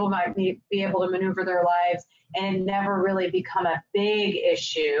most people might be able to maneuver their lives and it never really become a big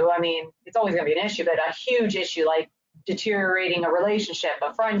issue. I mean, it's always going to be an issue, but a huge issue like deteriorating a relationship,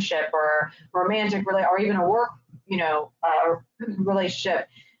 a friendship, or romantic or even a work, relationship.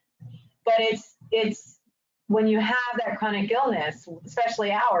 But it's when you have that chronic illness,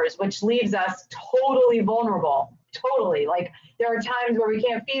 especially ours, which leaves us totally vulnerable, totally. Like there are times where we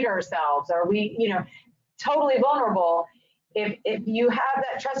can't feed ourselves or we, totally vulnerable. If you have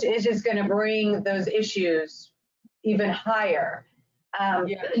that trust, it's just going to bring those issues even higher,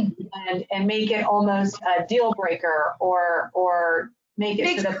 Yeah. and make it almost a deal breaker, or make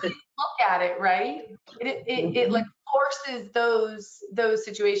it so that the Look at it, right? It like forces those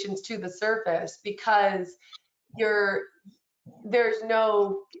situations to the surface because there's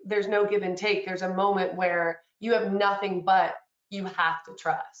no give and take. There's a moment where you have nothing but you have to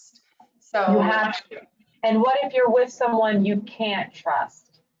trust. So you have to. And what if you're with someone you can't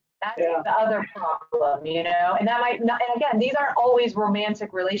trust? That's Yeah. the other problem, you know? And that might not, and again, these aren't always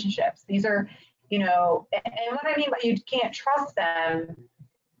romantic relationships. These are, you know, and what I mean by you can't trust them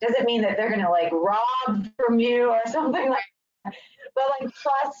doesn't mean that they're going to like rob from you or something like that. But like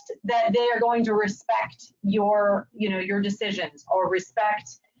trust that they are going to respect your, you know, your decisions, or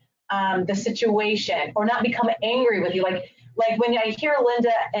respect the situation, or not become angry with you. Like when I hear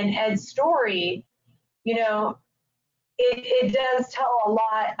Linda and Ed's story, you know, it does tell a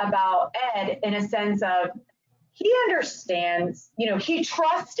lot about Ed in a sense of he understands, you know, he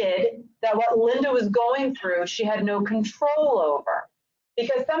trusted that what Linda was going through, she had no control over.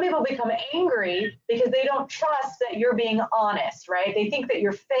 Because some people become angry because they don't trust that you're being honest, right? They think that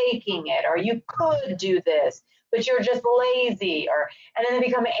you're faking it, or you could do this, but you're just lazy, and then they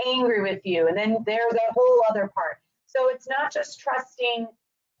become angry with you. And then there's a whole other part. So it's not just trusting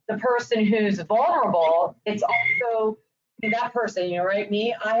the person who's vulnerable, it's also that person, you know, right?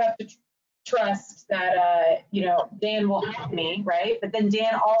 Me, I have to trust that, you know, Dan will help me, right? But then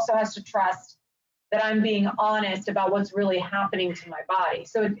Dan also has to trust that I'm being honest about what's really happening to my body.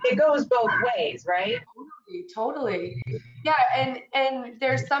 So it goes both ways, right? Totally. Yeah, and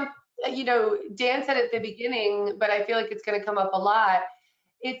there's some, you know, Dan said at the beginning, but I feel like it's going to come up a lot.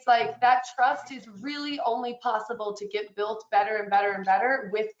 It's like that trust is really only possible to get built better and better and better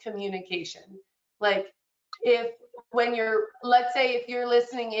with communication. Like let's say if you're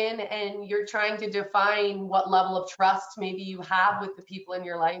listening in and you're trying to define what level of trust maybe you have with the people in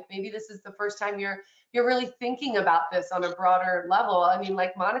your life, maybe this is the first time you're really thinking about this on a broader level. I mean,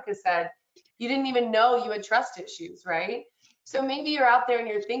 like Monica said, you didn't even know you had trust issues, right? So maybe you're out there and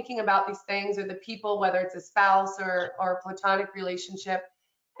you're thinking about these things, or the people, whether it's a spouse or a platonic relationship,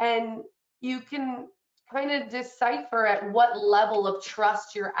 and you can kind of decipher at what level of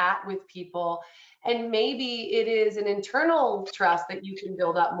trust you're at with people. And maybe it is an internal trust that you can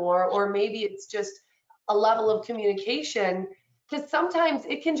build up more, or maybe it's just a level of communication, because sometimes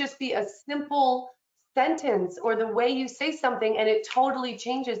it can just be a simple sentence or the way you say something, and it totally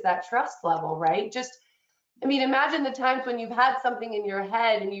changes that trust level, right? Just, I mean, imagine the times when you've had something in your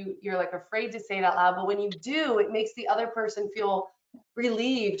head and you're like afraid to say it out loud, but when you do, it makes the other person feel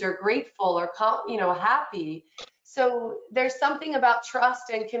relieved or grateful or, you know, happy. So there's something about trust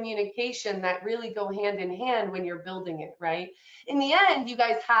and communication that really go hand in hand when you're building it, right? In the end, you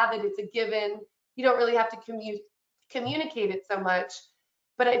guys have it, it's a given. You don't really have to communicate it so much.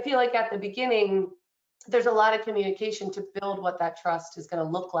 But I feel like at the beginning, there's a lot of communication to build what that trust is going to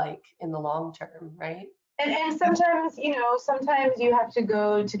look like in the long term, right? And sometimes, you know, sometimes you have to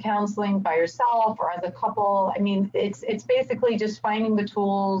go to counseling by yourself or as a couple. I mean, it's basically just finding the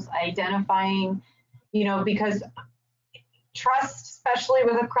tools, identifying, you know, because trust, especially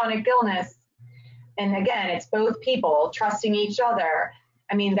with a chronic illness, and again, it's both people trusting each other.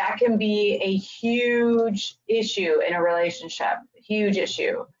 I mean, that can be a huge issue in a relationship, huge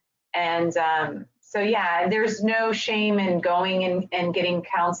issue. And so, yeah, there's no shame in going and getting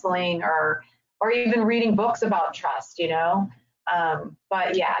counseling or even reading books about trust, you know.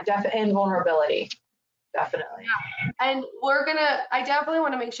 But yeah, and vulnerability, definitely. Yeah. And I definitely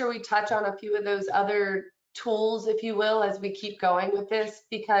want to make sure we touch on a few of those other tools, if you will, as we keep going with this,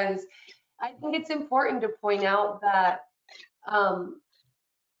 because I think it's important to point out that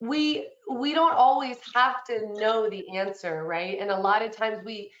we don't always have to know the answer, right? And a lot of times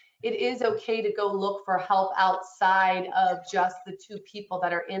it is okay to go look for help outside of just the two people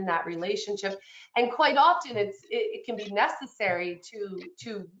that are in that relationship. And quite often it can be necessary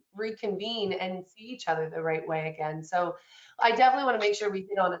to reconvene and see each other the right way again. So I definitely want to make sure we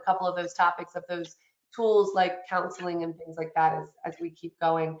hit on a couple of those topics of those tools like counseling and things like that as we keep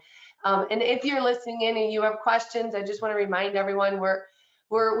going. And if you're listening in and you have questions, I just want to remind everyone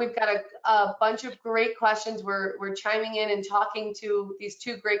we've got a bunch of great questions. We're chiming in and talking to these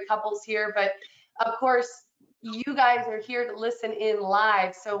two great couples here, but of course, you guys are here to listen in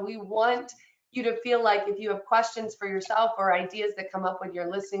live. So we want you to feel like if you have questions for yourself or ideas that come up when you're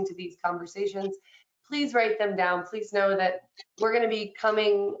listening to these conversations, please write them down. Please know that we're going to be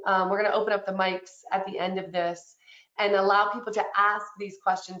coming, we're going to open up the mics at the end of this and allow people to ask these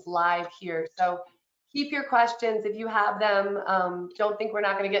questions live here. So keep your questions if you have them. Don't think we're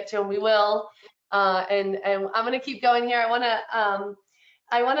not going to get to them. We will. And I'm going to keep going here. I want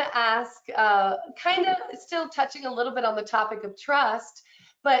to ask, kind of still touching a little bit on the topic of trust,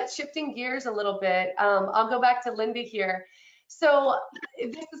 but shifting gears a little bit. I'll go back to Linda here. So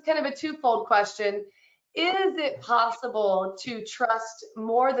this is kind of a twofold question. Is it possible to trust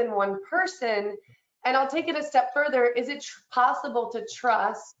more than one person? And I'll take it a step further. Is it possible to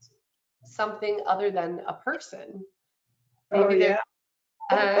trust something other than a person? Oh, yeah.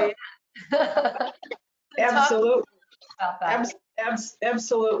 Absolutely. About that.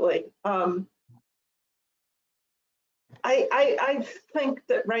 Absolutely. I think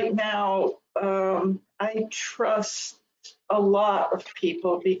that right now I trust a lot of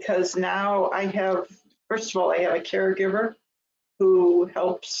people because now I have, first of all, I have a caregiver who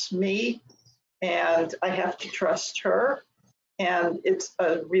helps me and I have to trust her. And it's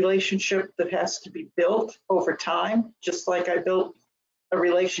a relationship that has to be built over time, just like I built a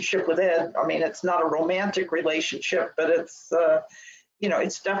relationship with Ed. I mean, it's not a romantic relationship, but it's,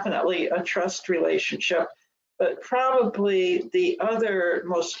 it's definitely a trust relationship. But probably the other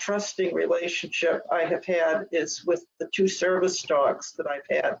most trusting relationship I have had is with the 2 service dogs that I've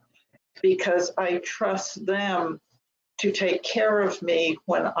had, because I trust them to take care of me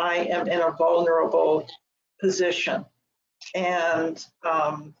when I am in a vulnerable position. And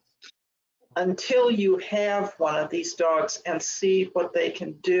until you have one of these dogs and see what they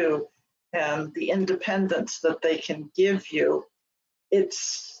can do and the independence that they can give you,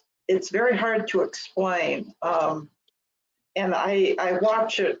 it's very hard to explain. And I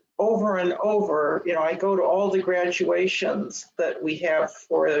watch it over and over. I go to all the graduations that we have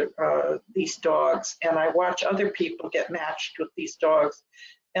for these dogs, and I watch other people get matched with these dogs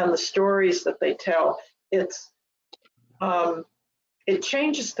and the stories that they tell. It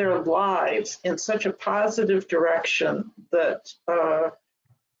changes their lives in such a positive direction that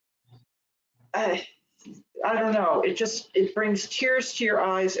I don't know. It brings tears to your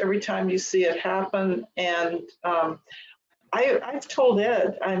eyes every time you see it happen. And I've told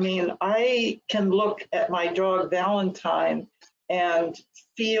Ed, I mean, I can look at my dog Valentine and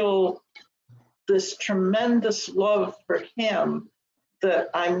feel this tremendous love for him that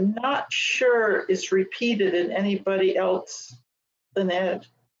I'm not sure is repeated in anybody else than Ed,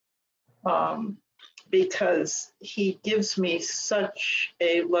 because he gives me such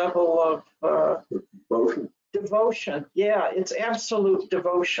a level of devotion. Yeah, it's absolute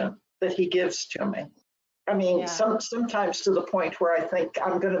devotion that he gives to me. I mean, Yeah. sometimes to the point where I think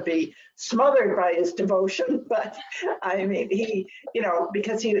I'm going to be smothered by his devotion. But I mean, he,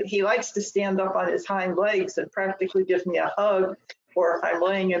 because he likes to stand up on his hind legs and practically give me a hug, or if I'm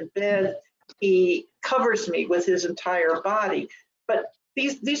laying in bed, he covers me with his entire body. But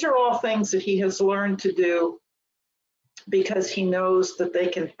these are all things that he has learned to do because he knows that they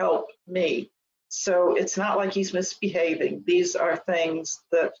can help me. So it's not like he's misbehaving. These are things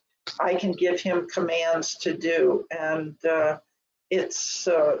that I can give him commands to do, and it's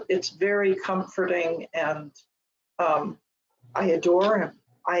very comforting, and I adore him.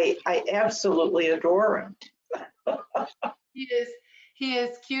 I absolutely adore him. He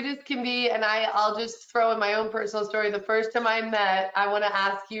is cute as can be, and I'll just throw in my own personal story. The first time I met, I want to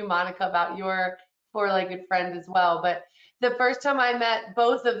ask you, Monica, about your four-legged friend as well. But the first time I met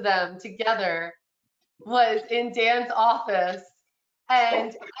both of them together was in Dan's office.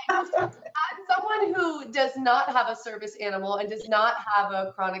 And as someone who does not have a service animal and does not have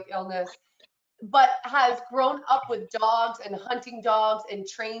a chronic illness, but has grown up with dogs and hunting dogs and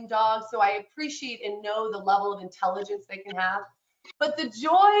trained dogs, so I appreciate and know the level of intelligence they can have. But the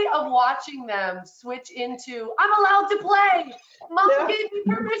joy of watching them switch into, I'm allowed to play. Mom gave me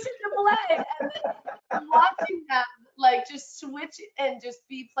permission to play. And then watching them like just switch and just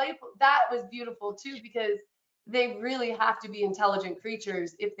be playful, that was beautiful too, because they really have to be intelligent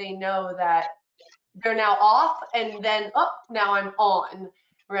creatures if they know that they're now off and then, oh, now I'm on,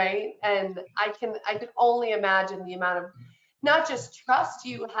 right? And I can only imagine the amount of not just trust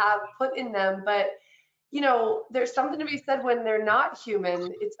you have put in them, but there's something to be said when they're not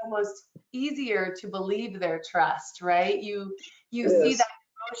human. It's almost easier to believe their trust, right? You see that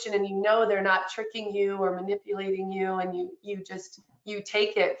emotion and they're not tricking you or manipulating you, and you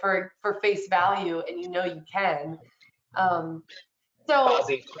take it for face value, and you can. So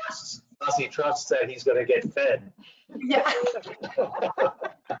Ozzy trusts that he's going to get fed. yeah.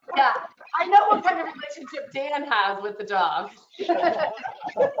 Yeah, I know what kind of relationship Dan has with the dog.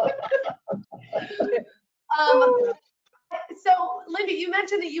 So, Linda, you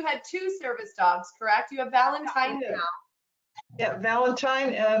mentioned that you had 2 service dogs, correct? You have Valentine now. Yeah,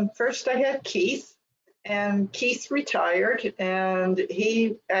 Valentine. And first I had Keith, And Keith retired, and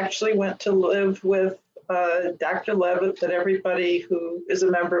he actually went to live with Dr. Levitt, that everybody who is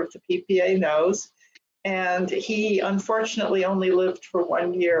a member of the PPA knows. And he unfortunately only lived for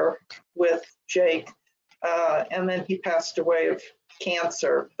 1 year with Jake, and then he passed away of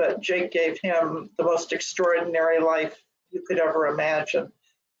cancer. But Jake gave him the most extraordinary life you could ever imagine.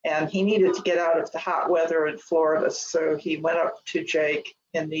 And he needed to get out of the hot weather in Florida, so he went up to Jake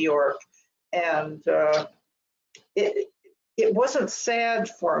in New York. And it wasn't sad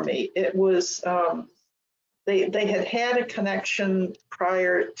for me. It was, they had a connection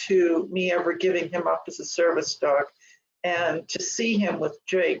prior to me ever giving him up as a service dog. And to see him with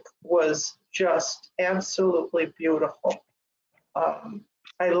Jake was just absolutely beautiful.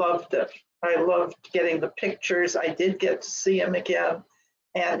 I loved it. I loved getting the pictures. I did get to see him again.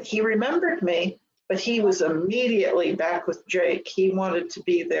 And he remembered me, but he was immediately back with Jake. He wanted to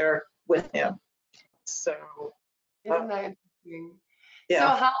be there with him. So, Isn't that interesting?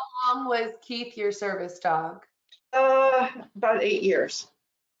 yeah. So how long was Keith your service dog? About 8 years.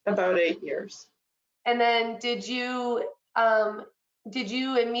 About 8 years. And then did you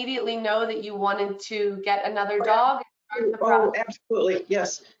immediately know that you wanted to get another dog? Oh, absolutely.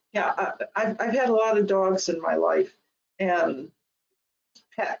 Yes. Yeah. I've had a lot of dogs in my life, and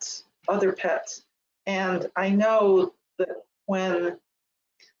pets, other pets. And I know that when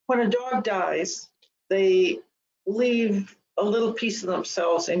a dog dies, they leave a little piece of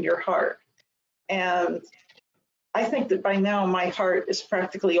themselves in your heart. And I think that by now my heart is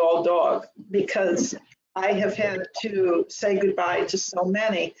practically all dog, because I have had to say goodbye to so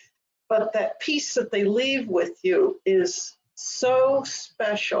many. But that piece that they leave with you is so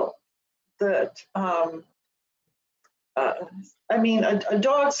special that, I mean, a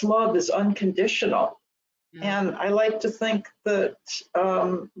dog's love is unconditional. And I like to think that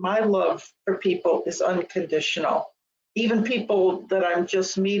my love for people is unconditional. Even people that I'm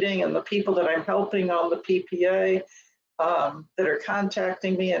just meeting and the people that I'm helping on the PPA that are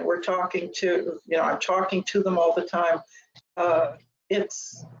contacting me and we're talking to, I'm talking to them all the time.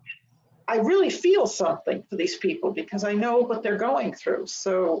 I really feel something for these people because I know what they're going through.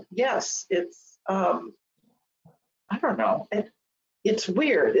 So yes, it's, I don't know, it's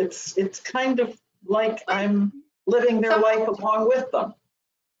weird. It's kind of like I'm living their life along with them.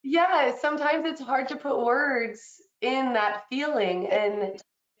 Yeah, sometimes it's hard to put words in that feeling, and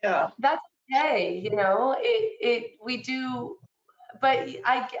yeah, that's okay. We do, but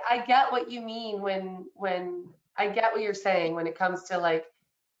I get what you mean when I get what you're saying when it comes to like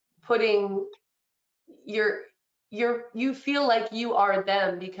putting you feel like you are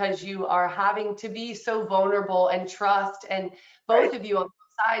them because you are having to be so vulnerable and trust, and both of you on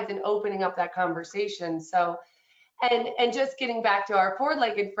both sides, and opening up that conversation. So, and just getting back to our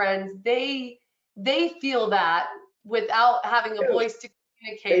four-legged friends, they feel that without having a voice to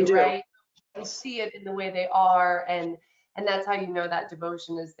communicate, right? You see it in the way they are, and that's how you know that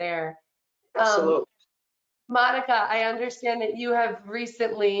devotion is there. Absolutely. Monica, I understand that you have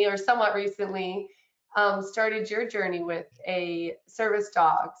recently, or somewhat recently, started your journey with a service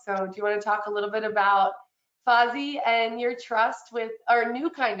dog. So do you want to talk a little bit about Fozzie and your trust with our new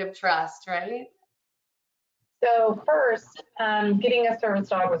kind of trust, right? So first, getting a service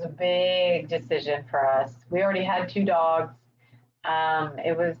dog was a big decision for us. We already had 2 dogs. I'm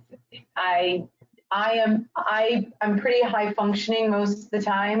pretty high functioning most of the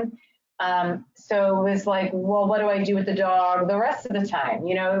time. So it was like, well, what do I do with the dog the rest of the time?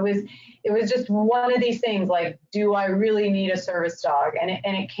 It was just one of these things, like, do I really need a service dog? And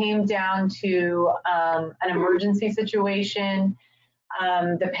it came down to an emergency situation.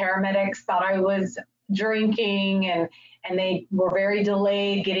 The paramedics thought I was drinking, and they were very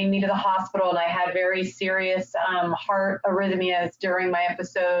delayed getting me to the hospital, and I had very serious heart arrhythmias during my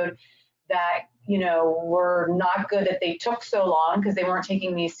episode that were not good, that they took so long because they weren't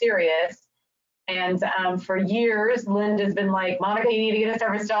taking me serious. And for years, Linda's been like, Monica, you need to get a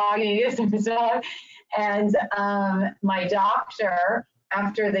service dog, you need to get a service dog. And my doctor,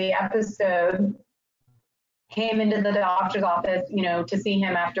 after the episode, came into the doctor's office, to see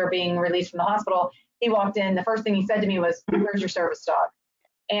him after being released from the hospital. He walked in, the first thing he said to me was, where's your service dog?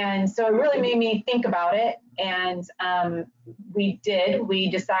 And so it really made me think about it. And we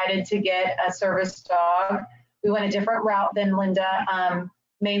decided to get a service dog. We went a different route than Linda,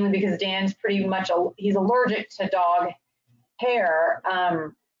 mainly because Dan's pretty much, he's allergic to dog hair.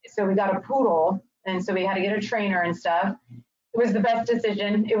 So we got a poodle, and so we had to get a trainer and stuff. It was the best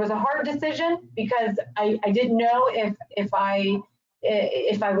decision. It was a hard decision because I didn't know if I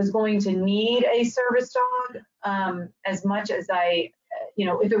was going to need a service dog as much as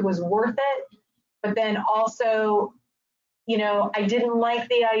if it was worth it. but then also, you know, I didn't like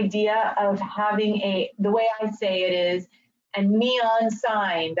the idea of having the way I say it is, a neon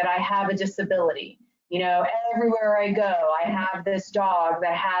sign that I have a disability. You know, everywhere I go, I have this dog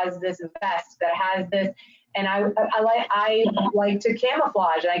that has this vest, that has this, and I like to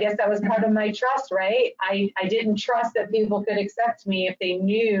camouflage. And I guess that was part of my trust, right? I didn't trust that people could accept me if they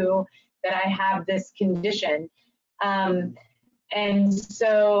knew that I have this condition. And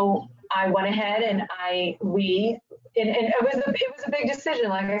so I went ahead and and it was a big decision.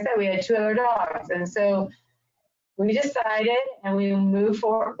 Like I said, we had 2 other dogs, and so we decided and we moved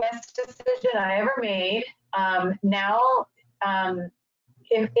forward. Best decision I ever made.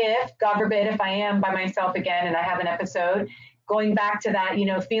 If God forbid, if I am by myself again and I have an episode, going back to that, you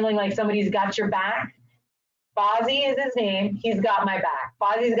know, feeling like somebody's got your back. Fozzie is his name. He's got my back.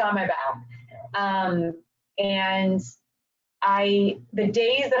 Fozzie's got my back. And the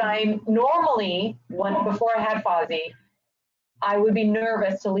days that I normally, before I had Fozzie, I would be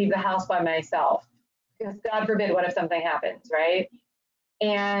nervous to leave the house by myself. Because God forbid, what if something happens, right?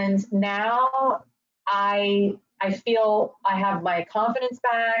 And now I feel I have my confidence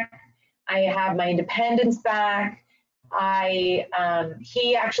back. I have my independence back.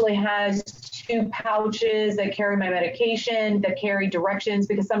 He actually has 2 pouches that carry my medication, that carry directions,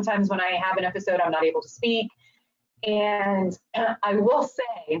 because sometimes when I have an episode, I'm not able to speak. And I will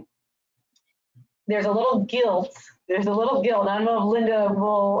say, there's a little guilt. I don't know if Linda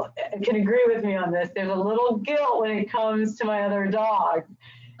can agree with me on this. There's a little guilt when it comes to my other dogs,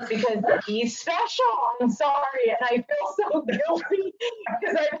 because he's special. I'm sorry, and I feel so guilty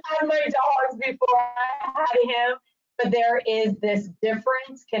because I've had my dogs before I had him. But there is this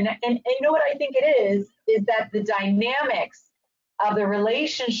difference, and you know what I think it is that the dynamics of the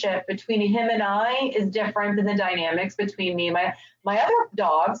relationship between him and I is different than the dynamics between me and my other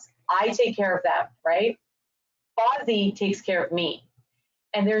dogs. I take care of them, right? Fozzie takes care of me.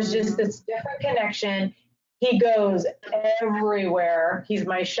 And there's just this different connection. He goes everywhere. He's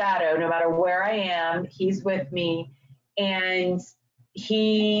my shadow. No matter where I am, he's with me. And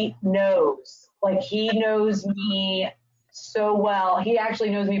he knows me so well. He actually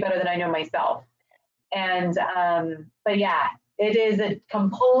knows me better than I know myself. And, but yeah, it is a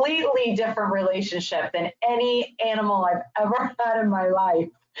completely different relationship than any animal I've ever had in my life.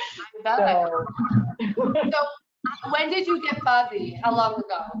 So when did you get Fozzie? How long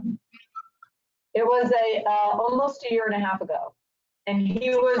ago? It was almost a year and a half ago, and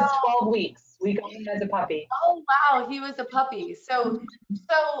he was 12 weeks. We got him as a puppy. Oh wow, he was a puppy. So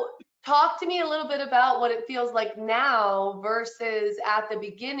talk to me a little bit about what it feels like now versus at the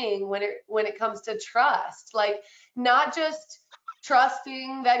beginning when it comes to trust. Like, not just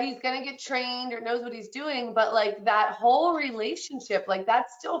trusting that he's going to get trained or knows what he's doing, but like that whole relationship, like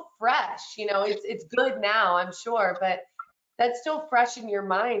that's still fresh. You know, it's good now, I'm sure, but that's still fresh in your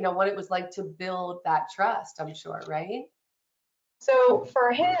mind on what it was like to build that trust, I'm sure, right? So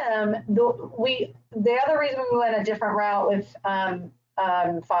for him, the other reason we went a different route with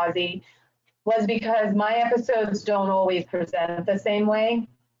Fozzie was because my episodes don't always present the same way.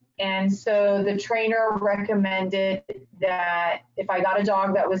 And so the trainer recommended that if I got a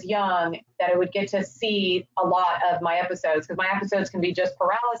dog that was young, that it would get to see a lot of my episodes, because my episodes can be just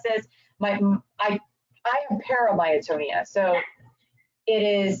paralysis. I have paramyotonia, so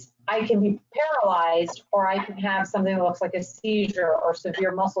I can be paralyzed, or I can have something that looks like a seizure or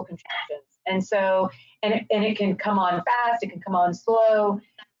severe muscle contractions. And so, and it can come on fast, it can come on slow.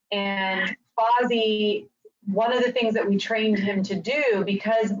 And Fozzie, one of the things that we trained him to do,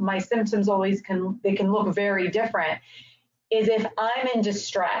 because my symptoms can look very different, is if I'm in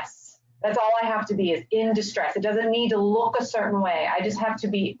distress, that's all I have to be, is in distress. It doesn't need to look a certain way. I just have to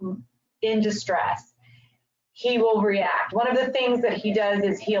be in distress. He will react. One of the things that he does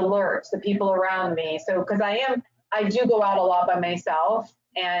is he alerts the people around me. So, because I do go out a lot by myself,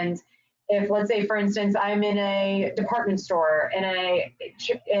 and if, let's say, for instance, I'm in a department store, in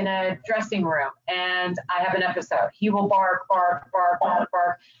a dressing room, and I have an episode, he will bark, bark, bark, bark,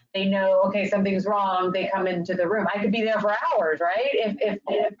 bark. They know, okay, something's wrong. They come into the room. I could be there for hours, right?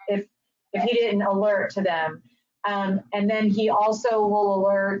 If he didn't alert to them. And then he also will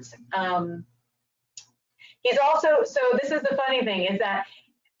alert. He's also, so this is the funny thing, is that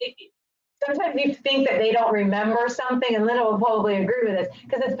sometimes you think that they don't remember something, and Linda will probably agree with this,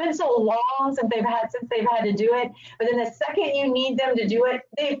 because it's been so long since they've had to do it. But then the second you need them to do it,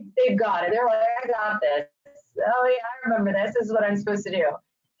 they've got it. They're like, I got this. Oh yeah, I remember this. This is what I'm supposed to do.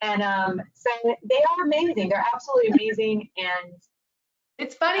 And so they are amazing. They're absolutely amazing. And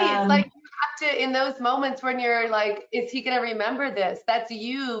It's funny. It's like you have to, in those moments when you're like, is he going to remember this? That's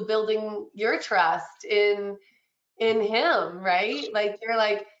you building your trust in him, right? Like you're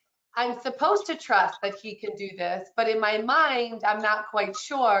like, I'm supposed to trust that he can do this, but in my mind, I'm not quite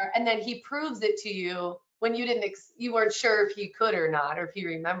sure. And then he proves it to you when you didn't, you weren't sure if he could or not, or if he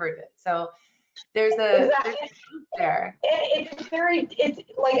remembered it. So there's a Exactly. there. It's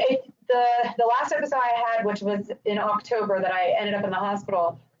like the last episode I had, which was in October, that I ended up in the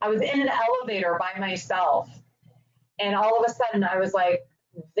hospital. I was in an elevator by myself, and all of a sudden I was like,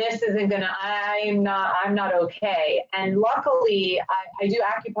 this isn't gonna, I'm not okay. And luckily I do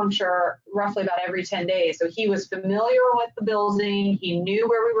acupuncture roughly about every 10 days. So he was familiar with the building. He knew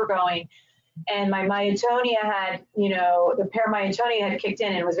where we were going. And my myotonia had, the paramyotonia had kicked in,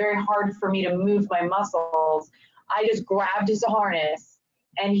 and it was very hard for me to move my muscles. I just grabbed his harness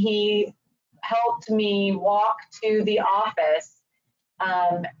and he helped me walk to the office.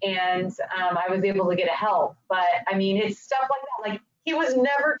 And I was able to get help. But I mean, it's stuff like that. Like, he was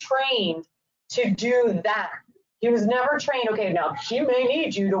never trained to do that. He was never trained, okay, now she may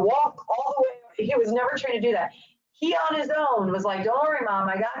need you to walk all the way. He was never trained to do that. He on his own was like, don't worry, Mom,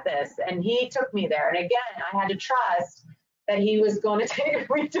 I got this. And he took me there. And again, I had to trust that he was going to take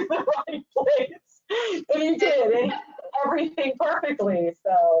me to the right place. And he did. And he did everything perfectly.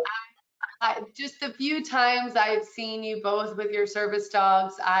 So Just the few times I've seen you both with your service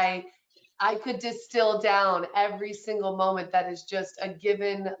dogs, I could distill down every single moment that is just a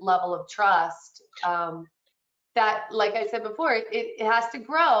given level of trust. That, like I said before, it has to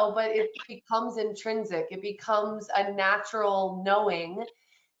grow, but it becomes intrinsic. It becomes a natural knowing.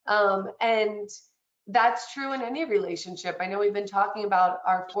 And that's true in any relationship. I know we've been talking about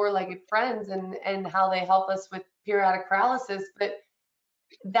our four-legged friends and how they help us with periodic paralysis, but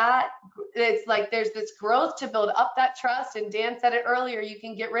that it's like there's this growth to build up that trust. And Dan said it earlier, you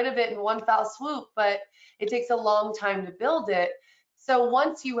can get rid of it in one foul swoop, but it takes a long time to build it. So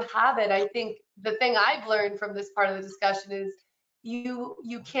once you have it, I think the thing I've learned from this part of the discussion is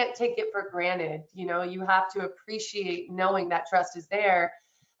you can't take it for granted. You have to appreciate knowing that trust is there.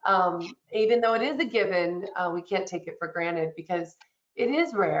 Even though it is a given, we can't take it for granted because it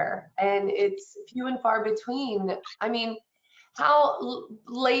is rare and it's few and far between. I mean, how,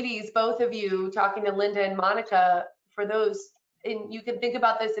 ladies, both of you, talking to Linda and Monica, for those, and you can think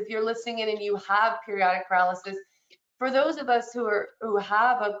about this if you're listening in and you have periodic paralysis, for those of us who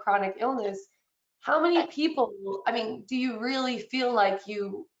have a chronic illness, how many people, I mean, do you really feel like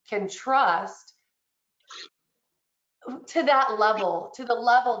you can trust to that level, to the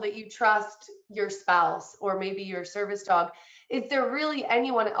level that you trust your spouse or maybe your service dog? Is there really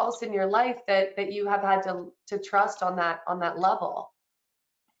anyone else in your life that you have had to trust on that level?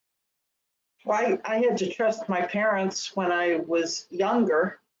 Well, I had to trust my parents when I was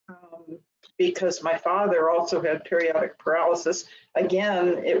younger, because my father also had periodic paralysis.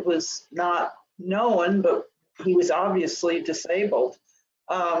 Again, it was not known, but he was obviously disabled.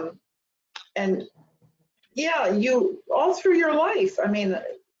 And yeah, you all through your life, I mean,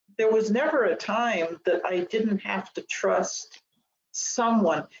 there was never a time that I didn't have to trust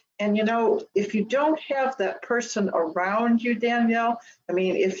someone. And if you don't have that person around you, Danielle, I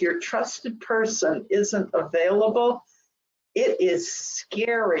mean, if your trusted person isn't available, it is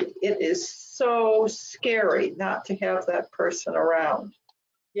scary. It is so scary not to have that person around.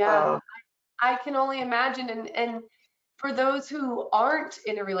 Yeah, I can only imagine. And for those who aren't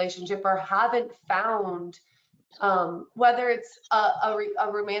in a relationship or haven't found, whether it's a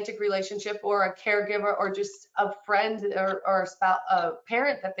romantic relationship or a caregiver or just a friend or a spouse, a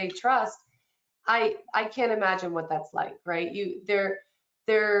parent that they trust, I can't imagine what that's like, right?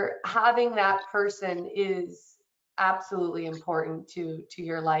 They're having that person is absolutely important to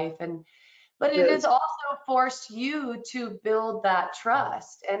your life, but it has also forced you to build that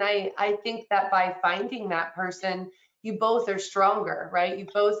trust. And I think that by finding that person, you both are stronger, right? You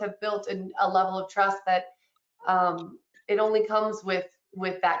both have built a level of trust that it only comes with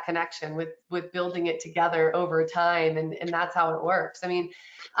that connection, with building it together over time, and that's how it works. I mean,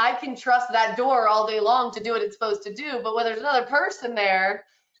 I can trust that door all day long to do what it's supposed to do, but when there's another person there,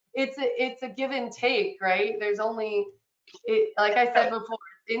 it's a give and take, right? There's only, like I said before,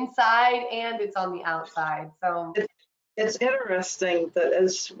 it's inside and it's on the outside. So it's interesting that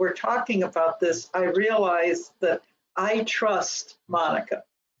as we're talking about this, I realize that I trust Monica.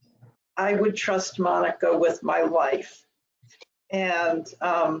 I would trust Monica with my life, and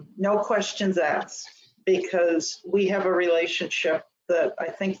no questions asked, because we have a relationship that I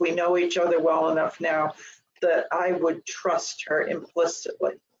think we know each other well enough now that I would trust her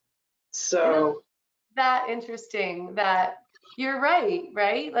implicitly. So that interesting that you're right,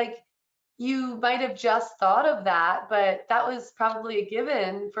 right? Like you might have just thought of that, but that was probably a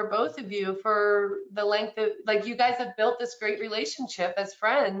given for both of you for the length of, like, you guys have built this great relationship as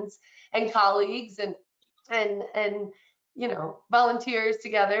friends and colleagues and you know, volunteers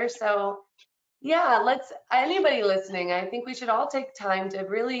together. So yeah, anybody listening, I think we should all take time to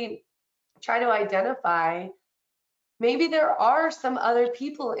really try to identify maybe there are some other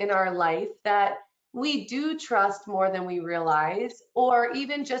people in our life that we do trust more than we realize, or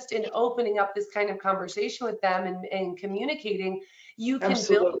even just in opening up this kind of conversation with them and communicating, you can build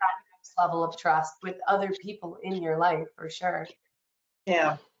Absolutely. that next level of trust with other people in your life for sure.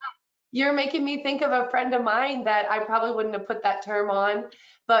 Yeah. You're making me think of a friend of mine that I probably wouldn't have put that term on,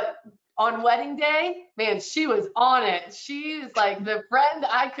 but on wedding day, man, she was on it. She's like the friend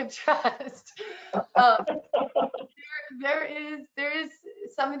I could trust. There is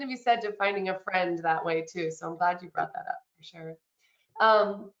something to be said to finding a friend that way too. So I'm glad you brought that up for sure.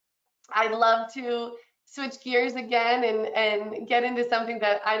 I'd love to switch gears again and get into something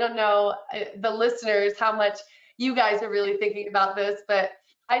that I don't know the listeners how much you guys are really thinking about this, but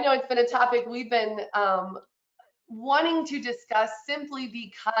I know it's been a topic we've been wanting to discuss simply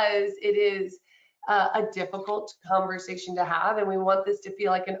because it is a difficult conversation to have, and we want this to feel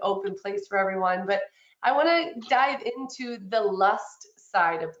like an open place for everyone. But I want to dive into the lust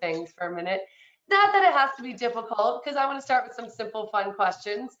side of things for a minute. Not that it has to be difficult, because I want to start with some simple, fun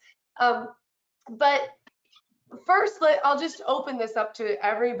questions. But first, I'll just open this up to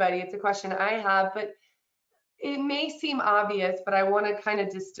everybody. It's a question I have, but it may seem obvious, but I want to kind of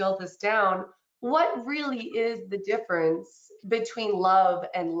distill this down. What really is the difference between love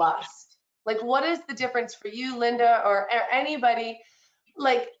and lust? Like, what is the difference for you, Linda, or anybody?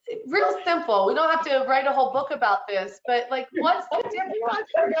 Like, real simple. We don't have to write a whole book about this, but like, what's the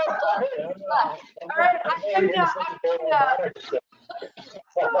difference? All right, I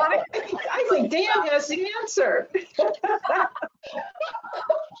think Dan has the answer.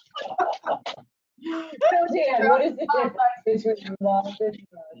 So Dan, what is the difference between love and lust?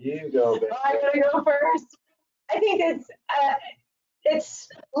 You go, baby. I'm gonna go first. I think it's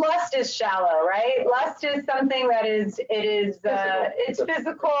lust is shallow, right? Lust is something that it's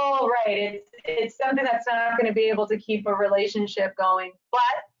physical, right? It's something that's not going to be able to keep a relationship going, but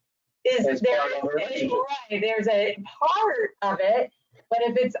there's a part of it, but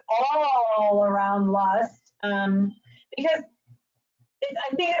if it's all around lust, because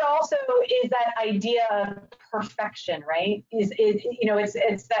I think it also is that idea of perfection, right?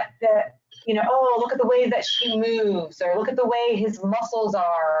 It's that oh, look at the way that she moves, or look at the way his muscles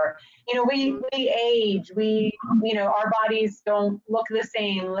are. We age, our bodies don't look the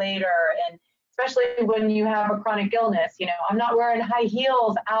same later, and especially when you have a chronic illness, I'm not wearing high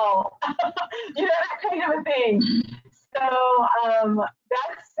heels out, that kind of a thing. So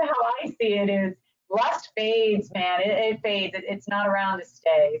that's how I see it is. Lust fades, man. It fades. It's not around to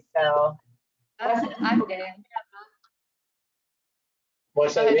stay. So I'm Dan.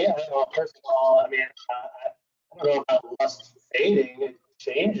 What's that mean? First of all, I don't know about lust fading. It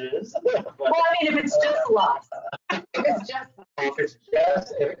changes. Well, if it's just lust,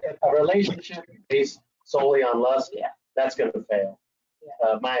 if a relationship based solely on lust, that's going to fail.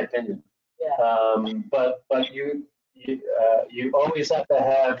 My opinion. But you always have to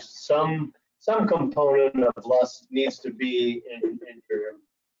have some component of lust needs to be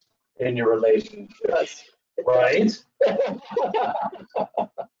in your relationship, right? I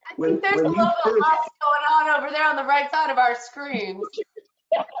think there's a little bit of lust going on over there on the right side of our screens.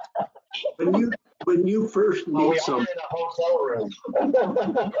 When you first meet someone, in a hotel room.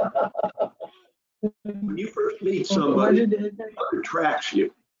 when you first meet somebody, what attracts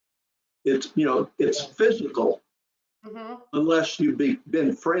you? It's physical. Mm-hmm. Unless you've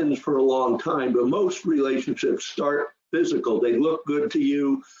been friends for a long time, but most relationships start physical. They look good to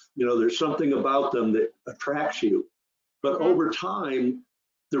you. There's something about them that attracts you. But over time,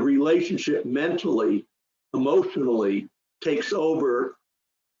 the relationship mentally, emotionally takes over,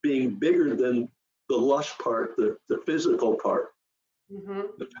 being bigger than the lust part, the physical part. Mm-hmm.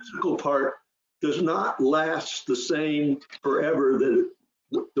 The physical part does not last the same forever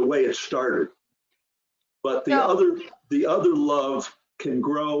the way it started. But the other love can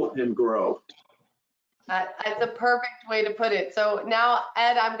grow and grow. That's a perfect way to put it. So now,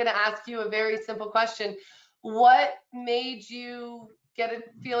 Ed, I'm going to ask you a very simple question. What made you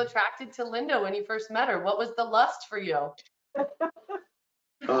feel attracted to Linda when you first met her? What was the lust for you?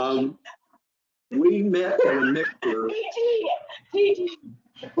 We met in a mixer. PG,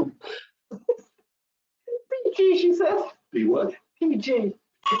 she says. Be what? PG.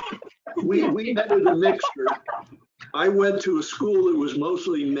 We met at a mixer, I went to a school that was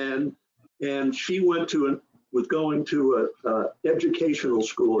mostly men, and she was going to a educational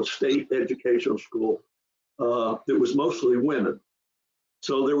school, a state educational school that was mostly women.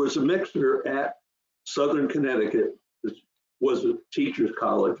 So there was a mixture at Southern Connecticut, which was a teacher's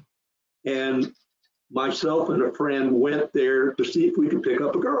college, and myself and a friend went there to see if we could pick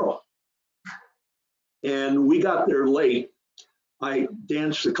up a girl. And we got there late. I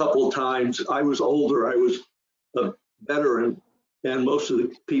danced a couple of times. I was older, I was a veteran, and most of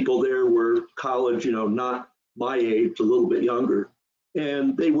the people there were college, not my age, a little bit younger.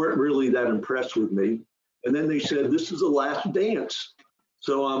 And they weren't really that impressed with me. And then they said, this is the last dance.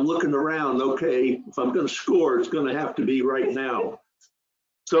 So I'm looking around, okay, if I'm going to score, it's going to have to be right now.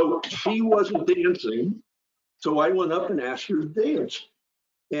 So she wasn't dancing. So I went up and asked her to dance.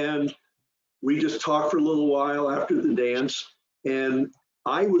 And we just talked for a little while after the dance. And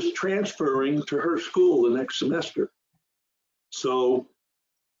I was transferring to her school the next semester. So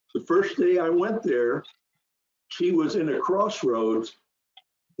the first day I went there, she was in a crossroads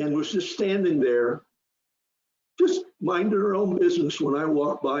and was just standing there, just minding her own business when I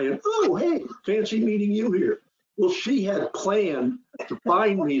walked by and, oh, hey, fancy meeting you here. Well, she had planned to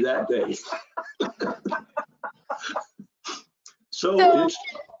find me that day. So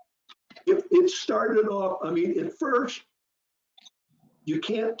it started off, I mean, at first, you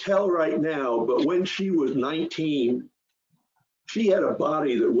can't tell right now, but when she was 19, she had a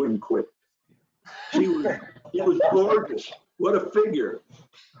body that wouldn't quit. She was gorgeous. What a figure.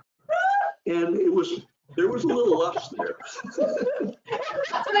 And there was a little lust there. That's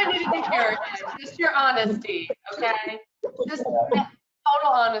what I needed to hear. Just your honesty, okay? Just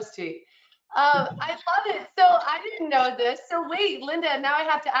total honesty. I love it. So I didn't know this. So wait, Linda, now I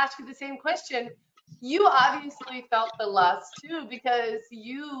have to ask you the same question. You obviously felt the lust too, because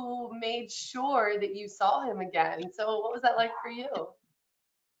you made sure that you saw him again. So what was that like for you?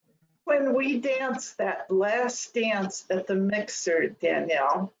 When we danced that last dance at the mixer,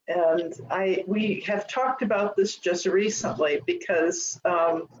 Danielle, and we have talked about this just recently because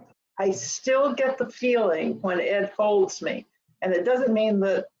I still get the feeling when Ed holds me, and it doesn't mean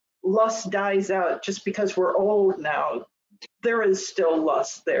that lust dies out just because we're old now. There is still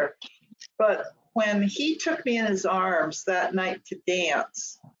lust there. But when he took me in his arms that night to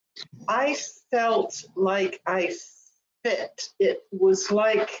dance, I felt like I fit. It was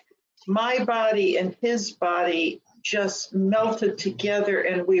like my body and his body just melted together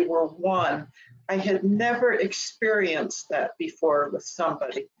and we were one. I had never experienced that before with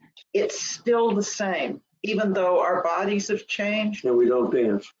somebody. It's still the same, even though our bodies have changed. And we don't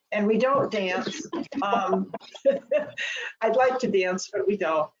dance. And we don't dance. I'd like to dance, but we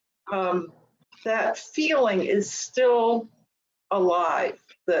don't. That feeling is still alive.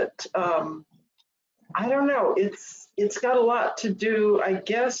 That I don't know. It's got a lot to do, I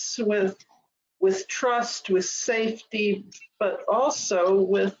guess, with trust, with safety, but also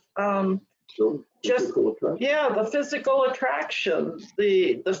with just the physical attraction,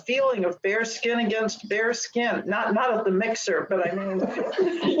 the feeling of bare skin against bare skin. Not at the mixer, but I mean,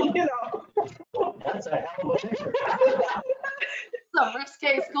 That's a hell of a picture. Some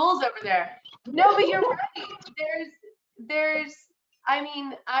risque schools over there. No, but you're right. There's I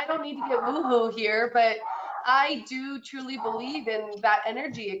mean, I don't need to get woohoo here, but I do truly believe in that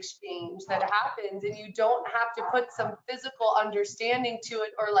energy exchange that happens, and you don't have to put some physical understanding to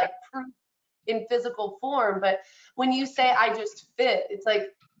it or like proof in physical form. But when you say I just fit, it's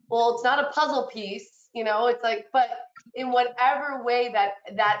like, well, it's not a puzzle piece, it's like, but in whatever way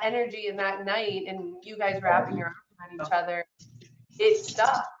that energy in that night and you guys wrapping your arms around each other, it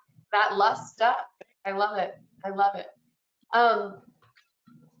stuck. That lust stuck. I love it. I love it.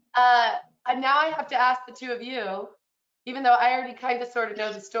 And now I have to ask the two of you, even though I already kind of sort of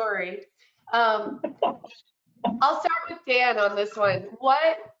know the story. I'll start with Dan on this one.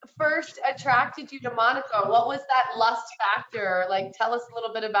 What first attracted you to Monica? What was that lust factor? Like, tell us a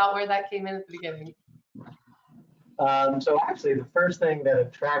little bit about where that came in at the beginning. So actually, the first thing that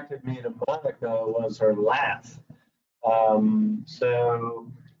attracted me to Monica was her laugh.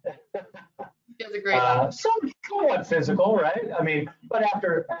 She has a great laugh. Somewhat physical, right? I mean, but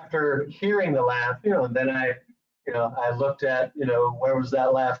after hearing the laugh, and then I looked at, where was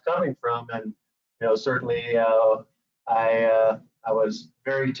that laugh coming from, and certainly I was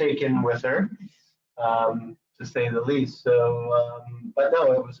very taken with her, to say the least. So, but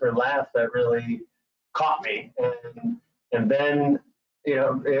no, it was her laugh that really caught me, and then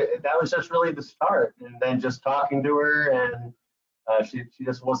that was just really the start, and then just talking to her, and she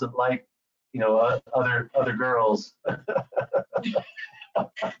just wasn't like other girls.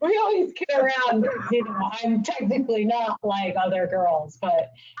 We always kid around, you know, I'm technically not like other girls,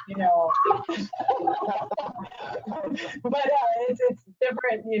 but, you know, but it's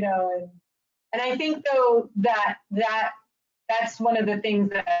different, you know, and I think though that's one of the things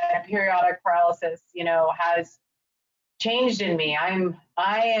that periodic paralysis, you know, has changed in me.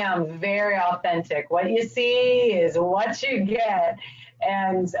 I am very authentic. What you see is what you get,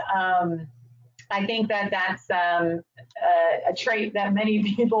 and I think that's a trait that many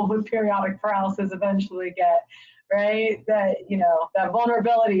people with periodic paralysis eventually get, right? That, you know, that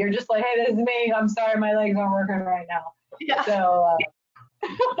vulnerability. You're just like, hey, this is me. I'm sorry, my legs aren't working right now. Yeah. So.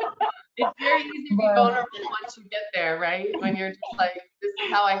 It's very easy to be vulnerable once you get there, right? When you're just like, this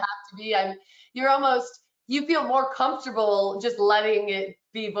is how I have to be. You feel more comfortable just letting it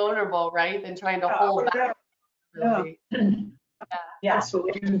be vulnerable, right? Than trying to hold back. Yeah. Yeah,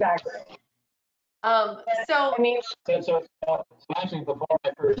 Absolutely. exactly. So I mean, So actually, before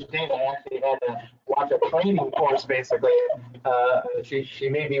my first date, I actually had to watch a training course. Basically, she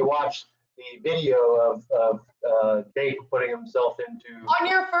made me watch the video of Jake putting himself into. on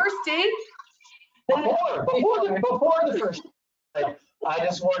your first date, Before the first. Like, I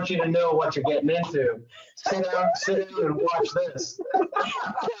just want you to know what you're getting into. Sit down and watch this.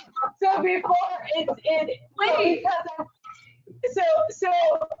 so before so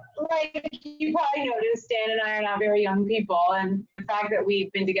like you probably noticed, Dan and I are now very young people, and the fact that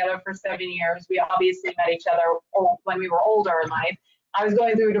we've been together for 7 years, we obviously met each other when we were older in life. I was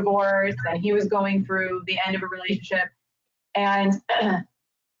going through a divorce, and he was going through the end of a relationship, and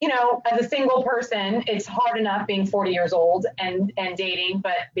you know, as a single person, it's hard enough being 40 years old and dating,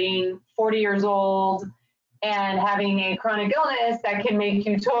 but being 40 years old and having a chronic illness that can make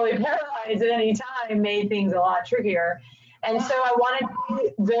you totally paralyzed at any time made things a lot trickier. And so I wanted to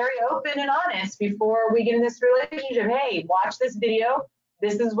be very open and honest before we get in this relationship. Hey, watch this video.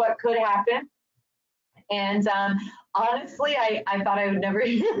 This is what could happen. And honestly, I thought I would never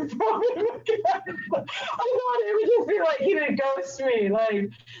hear from him again. I thought it would just be like he would ghost me, like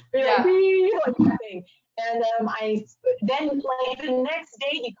be like nothing. And then like the next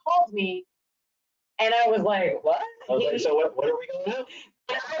day he called me, and I was like, what? I was like, so what are we going to do?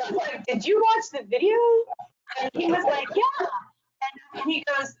 And I was like, did you watch the video? And he was like, yeah. And he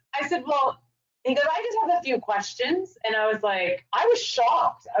goes, I said, well, he goes, I just have a few questions. And I was like, I was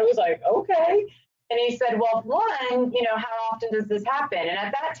shocked. I was like, okay. And he said, well, one, you know, how often does this happen? And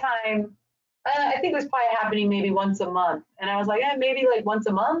at that time, I think it was probably happening maybe once a month. And I was like, yeah, maybe like once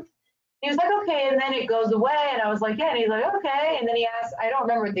a month. He was like, okay. And then it goes away. And I was like, yeah. And he's like, okay. And then he asked, I don't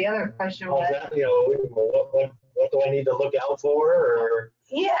remember what the other question was. You know, what do I need to look out for? Or,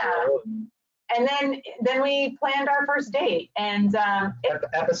 yeah. You know, and then we planned our first date, and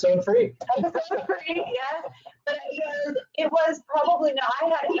episode 3. Episode 3, yes. But it was probably no.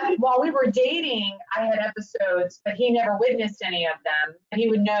 While we were dating, I had episodes, but he never witnessed any of them. And he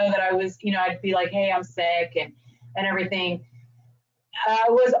would know that I was, you know, I'd be like, hey, I'm sick and everything. It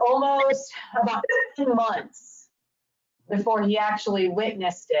was almost about 10 months before he actually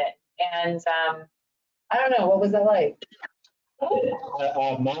witnessed it, and I don't know, what was it like?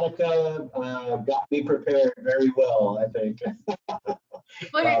 Monica got me prepared very well, I think.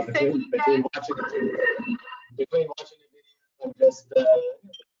 Between watching the video and just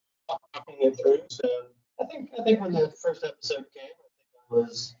talking it through. So I think when the first episode came, I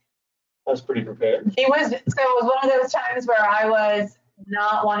was pretty prepared. It was one of those times where I was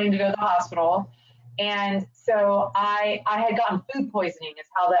not wanting to go to the hospital, and so I had gotten food poisoning is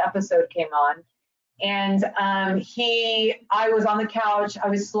how the episode came on. And I was on the couch, I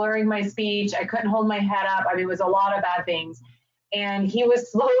was slurring my speech, I couldn't hold my head up, I mean, it was a lot of bad things. And he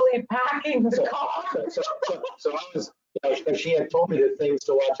was slowly packing the car. So I was, you know, she had told me the things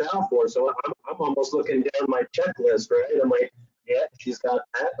to watch out for, so I'm almost looking down my checklist, right? I'm like, yeah, she's got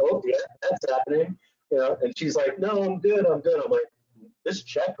that, oh yeah, that's happening, you know, and she's like, no, I'm good. I'm like, this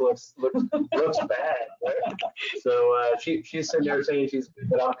check looks bad. Right? So she's sitting there saying she's good,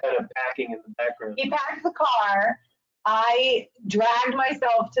 but I'm kind of packing in the background. He packed the car. I dragged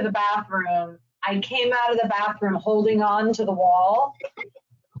myself to the bathroom. I came out of the bathroom holding on to the wall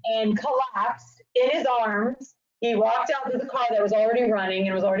and collapsed in his arms. He walked out to the car that was already running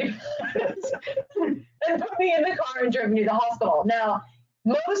and was already and put me in the car and drove me to the hospital. Now,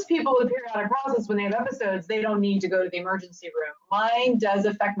 most people with periodic paralysis, when they have episodes, they don't need to go to the emergency room. Mine does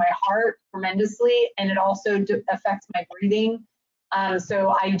affect my heart tremendously, and it also affects my breathing.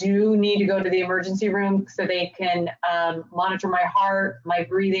 So I do need to go to the emergency room so they can monitor my heart, my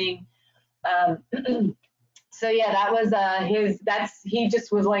breathing. So yeah, that was he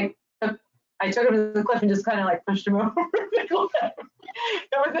just was like, I took him to the cliff and just kind of like pushed him over.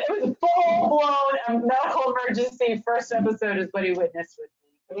 it was full-blown medical emergency. First episode is what he witnessed with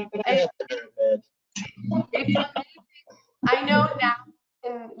me. I know now,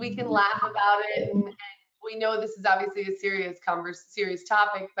 and we can laugh about it, and we know this is obviously a serious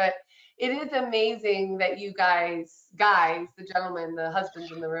topic, but it is amazing that you guys, the gentlemen, the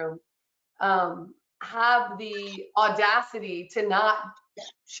husbands in the room, have the audacity to not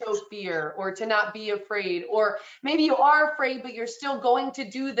show fear or to not be afraid, or maybe you are afraid, but you're still going to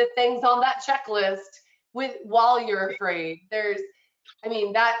do the things on that checklist while you're afraid. I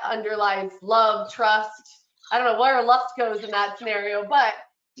mean, that underlies love, trust. I don't know where lust goes in that scenario, but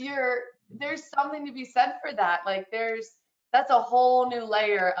there's something to be said for that. Like that's a whole new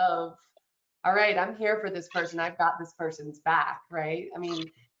layer of, all right, I'm here for this person. I've got this person's back, right? I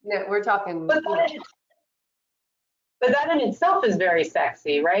mean, we're talking. But that in itself is very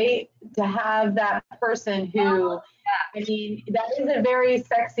sexy, right? To have that person who, I mean, that is a very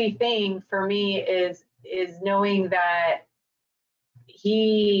sexy thing for me, is knowing that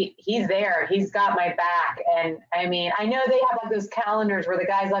he's there, he's got my back. And I mean, I know they have like those calendars where the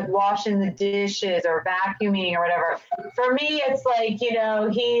guy's like washing the dishes or vacuuming or whatever. For me, it's like, you know,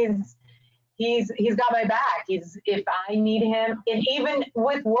 he's got my back. If I need him, and even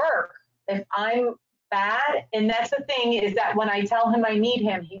with work, if I'm bad, and that's the thing, is that when I tell him I need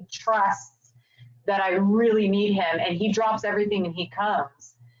him, he trusts that I really need him, and he drops everything and he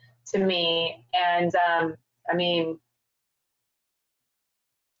comes to me. And I mean,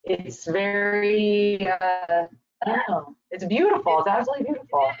 it's very, I don't know, it's beautiful. It's absolutely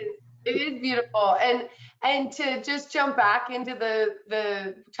beautiful. It is beautiful. And to just jump back into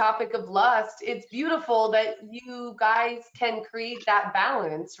the topic of lust, it's beautiful that you guys can create that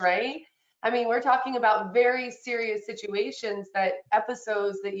balance, right? I mean, we're talking about very serious situations,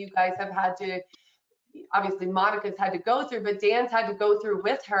 episodes that you guys have had to, obviously Monica's had to go through, but Dan's had to go through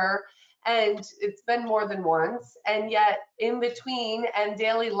with her. And it's been more than once, and yet in between, and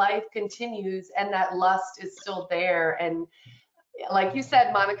daily life continues, and that lust is still there. And like you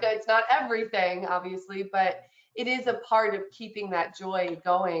said, Monica, it's not everything, obviously, but it is a part of keeping that joy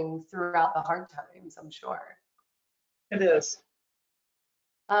going throughout the hard times, I'm sure. It is.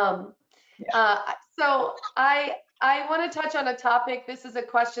 So I want to touch on a topic. This is a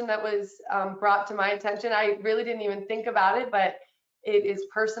question that was brought to my attention. I really didn't even think about it, but it is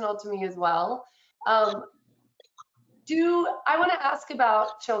personal to me as well. I want to ask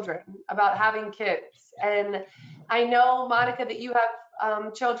about children, about having kids. And I know, Monica, that you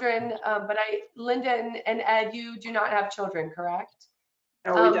have children, but Linda and Ed, you do not have children, correct?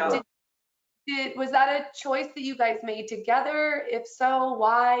 No, we don't. Was that a choice that you guys made together? If so,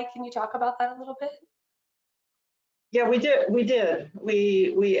 why? Can you talk about that a little bit? Yeah, we did.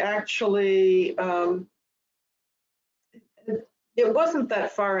 We actually, it wasn't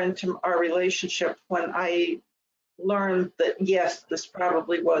that far into our relationship when I learned that, yes, this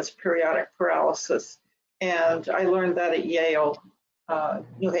probably was periodic paralysis. And I learned that at Yale,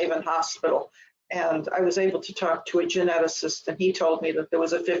 New Haven Hospital. And I was able to talk to a geneticist, and he told me that there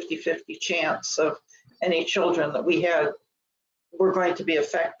was a 50-50 chance of any children that we had were going to be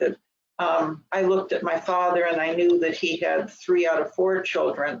affected. I looked at my father, and I knew that he had 3 out of 4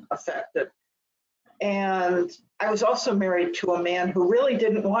 children affected. And I was also married to a man who really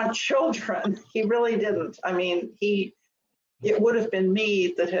didn't want children. He really didn't. I mean, it would have been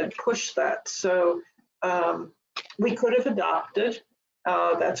me that had pushed that. So we could have adopted.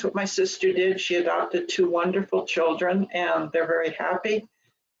 That's what my sister did. She adopted 2 wonderful children, and they're very happy.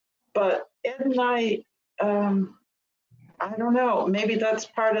 But Ed and I don't know, maybe that's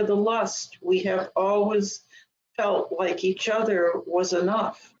part of the lust. We have always felt like each other was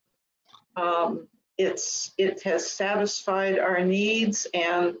enough. It has satisfied our needs,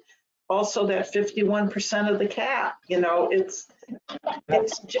 and also that 51% of the cat, you know, it's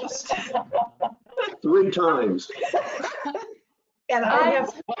just 3 times. And I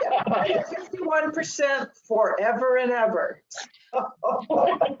have 51% forever and ever. I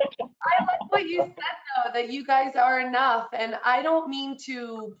like what you said, though, that you guys are enough. And I don't mean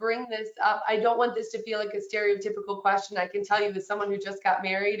to bring this up. I don't want this to feel like a stereotypical question. I can tell you, as someone who just got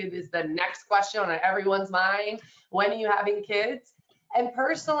married, it is the next question on everyone's mind. When are you having kids? And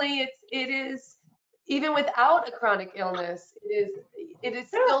personally, it is, even without a chronic illness, it is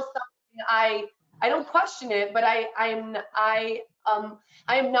still something I don't question it, but I am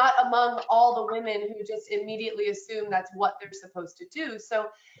not among all the women who just immediately assume that's what they're supposed to do.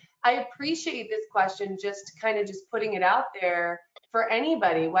 So I appreciate this question, just kind of just putting it out there for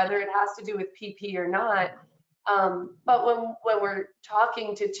anybody, whether it has to do with PP or not. But when we're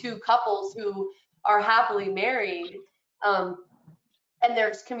talking to 2 couples who are happily married, and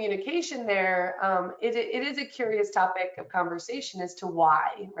there's communication there, it is a curious topic of conversation as to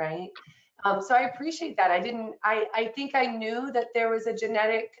why, right? So I appreciate that. I think I knew that there was a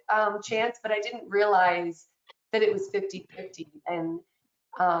genetic chance, but I didn't realize that it was 50-50. And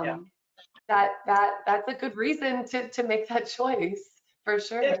Yeah. that's a good reason to make that choice, for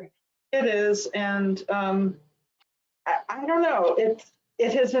sure. It is, and I don't know.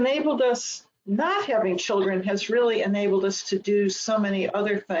 It has enabled us. Not having children has really enabled us to do so many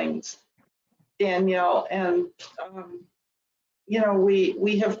other things, Danielle. And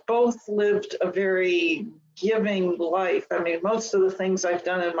we have both lived a very giving life. I mean, most of the things I've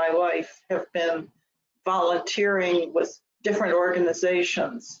done in my life have been volunteering with different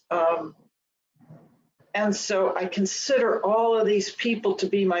organizations. And so I consider all of these people to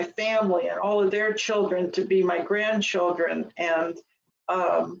be my family and all of their children to be my grandchildren. And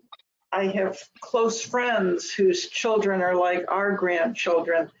I have close friends whose children are like our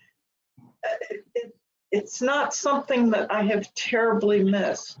grandchildren. It's not something that I have terribly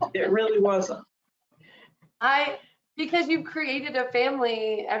missed. It really wasn't. Because you've created a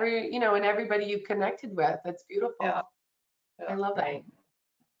family, and everybody you've connected with. That's beautiful. Yeah. I love that.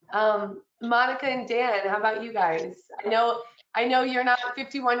 Monica and Dan, how about you guys? I know you're not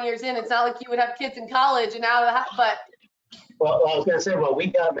 51 years in. It's not like you would have kids in college and out of the house, but. Well, I was gonna say, well, we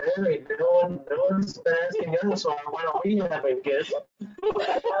got married. No one's been asking us, so why don't we have a kids?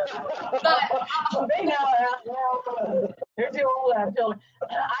 They know. They're too old to have children.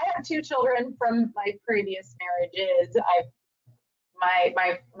 I have 2 children from my previous marriages. My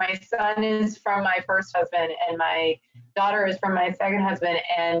son is from my first husband, and my daughter is from my second husband.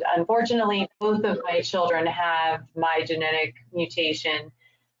 And unfortunately, both of my children have my genetic mutation,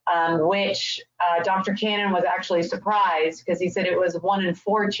 which Dr. Cannon was actually surprised because he said it was 1 in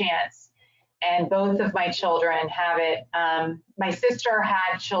 4 chance. And both of my children have it. My sister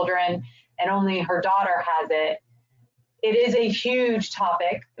had children, and only her daughter has it. It is a huge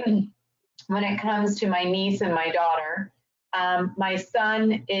topic when it comes to my niece and my daughter. My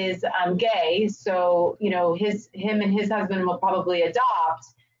son is gay, so him and his husband will probably adopt,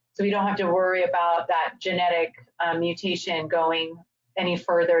 so we don't have to worry about that genetic mutation going any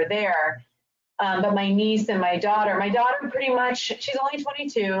further there. But my niece and my daughter pretty much, she's only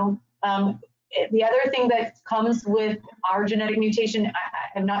 22. The other thing that comes with our genetic mutation,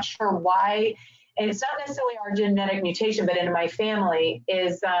 I'm not sure why, and it's not necessarily our genetic mutation, but in my family,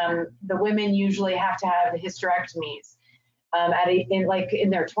 is the women usually have to have hysterectomies in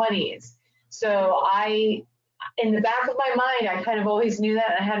their 20s. So in the back of my mind, I kind of always knew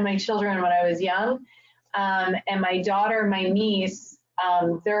that. I had my children when I was young, and my daughter, my niece,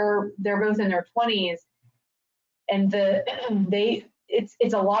 they're both in their 20s, and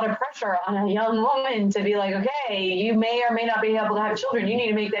it's a lot of pressure on a young woman to be like, okay, you may or may not be able to have children. You need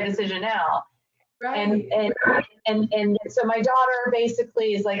to make that decision now. Right. And so my daughter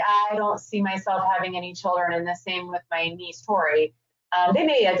basically is like, I don't see myself having any children, and the same with my niece Tori. They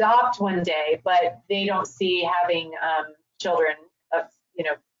may adopt one day, but they don't see having children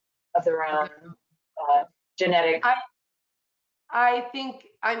of their own genetic. I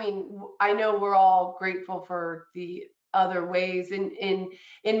know we're all grateful for the other ways.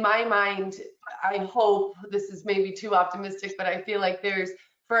 In my mind, I hope this is maybe too optimistic, but I feel like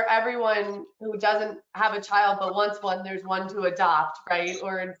for everyone who doesn't have a child but wants one, there's one to adopt, right?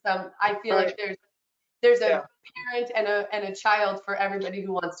 Or I feel like there's a parent and a child for everybody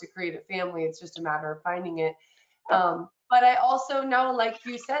who wants to create a family. It's just a matter of finding it. But I also know, like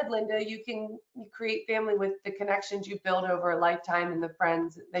you said, Linda, you create family with the connections you build over a lifetime and the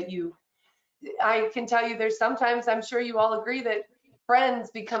friends that I can tell you there's sometimes, I'm sure you all agree, that friends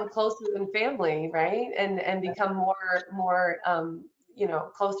become closer than family, right? And become more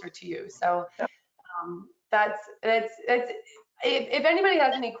closer to you. So that's if anybody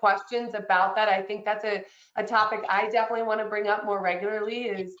has any questions about that, I think that's a topic I definitely want to bring up more regularly,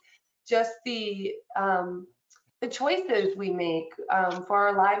 is just the choices we make for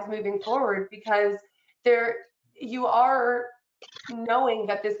our lives moving forward, because you are knowing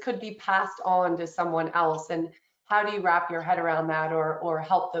that this could be passed on to someone else, and how do you wrap your head around that, or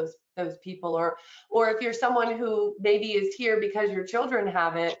help those people, or if you're someone who maybe is here because your children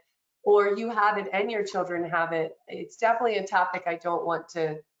have it, or you have it and your children have it. It's definitely a topic I don't want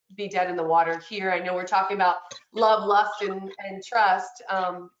to be dead in the water here. I know we're talking about love, lust, and trust,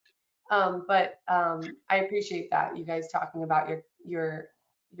 but I appreciate that you guys talking about your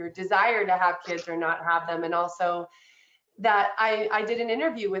desire to have kids or not have them. And also that I did an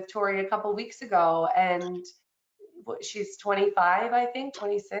interview with Tori a couple weeks ago, and she's 25, I think,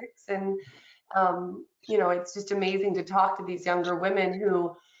 26. And You know, it's just amazing to talk to these younger women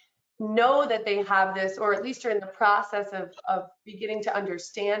who know that they have this, or at least are in the process of beginning to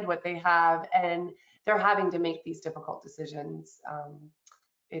understand what they have, and they're having to make these difficult decisions.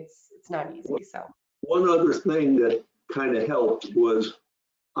 It's not easy. So one other thing that kind of helped was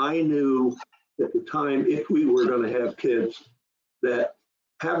I knew at the time, if we were going to have kids, that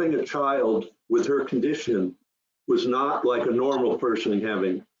having a child with her condition was not like a normal person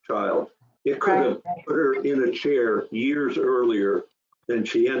having a child. It could have put her in a chair years earlier than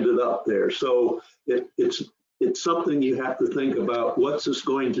she ended up there. So it's something you have to think about. What's this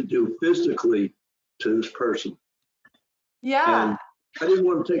going to do physically to this person? yeah. And I didn't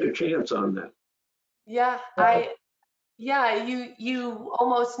want to take a chance on that. Yeah, you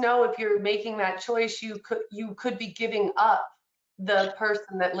almost know if you're making that choice, you could be giving up the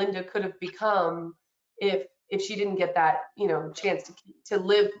person that Linda could have become if she didn't get that, you know, chance to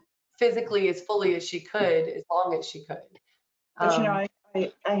live physically as fully as she could, as long as she could. But you know,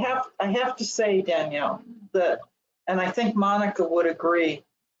 I have to say, Danielle, that, and I think Monica would agree,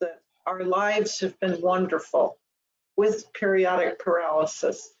 that our lives have been wonderful with periodic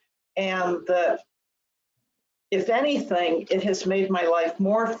paralysis, and that if anything, it has made my life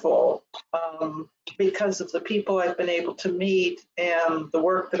more full because of the people I've been able to meet and the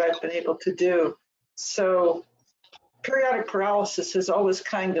work that I've been able to do. So periodic paralysis has always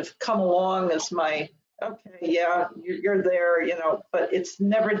kind of come along as my, okay, yeah, you're there, you know, but it's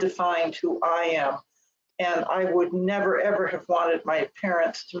never defined who I am. And I would never, ever have wanted my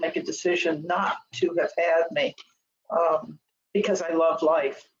parents to make a decision not to have had me because I love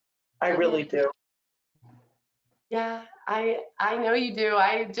life. I really do. Yeah, I know you do.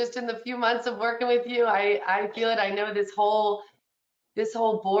 I just, in the few months of working with you, I feel it. I know this whole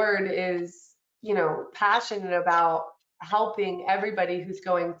board is, you know, passionate about helping everybody who's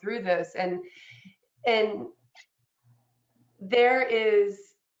going through this, and there is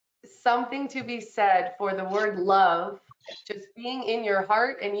something to be said for the word love just being in your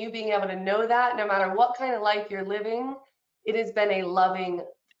heart, and you being able to know that no matter what kind of life you're living, it has been a loving,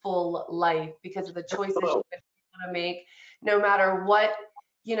 full life because of the choices you've been able to make, no matter what,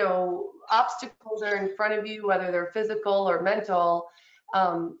 you know, obstacles are in front of you, whether they're physical or mental.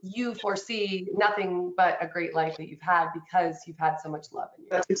 You foresee nothing but a great life that you've had because you've had so much love in you.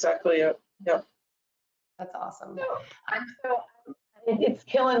 That's exactly it. Yep. That's awesome. It's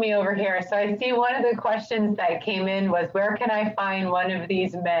killing me over here. So I see one of the questions that came in was, where can I find one of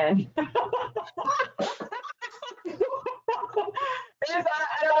these men?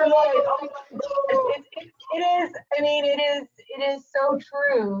 It is so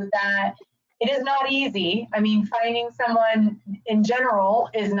true that it is not easy. I mean, finding someone in general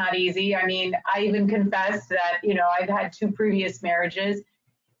is not easy. I mean, I even confess that, you know, I've had 2 previous marriages,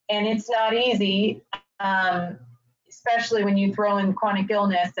 and it's not easy, especially when you throw in chronic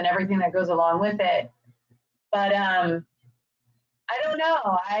illness and everything that goes along with it. But I don't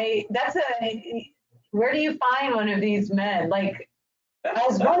know. Where do you find one of these men? Like,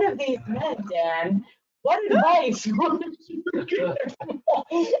 as one of these men, Dan, what advice would you give?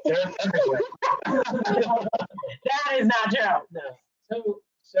 That is not true. No.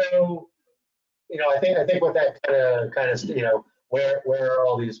 So, you know, I think what that kind of, you know, where are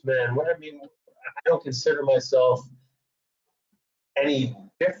all these men? What I mean, I don't consider myself any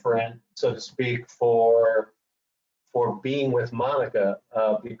different, so to speak, for being with Monica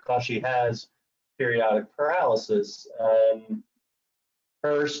because she has periodic paralysis.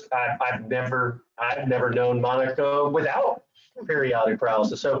 First, I've never known Monica without periodic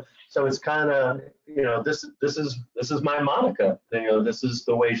paralysis. So it's kind of, you know, this is my Monica. You know, this is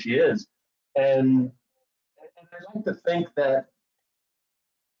the way she is, and I like to think that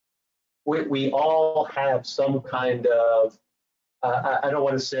we all have some kind of I don't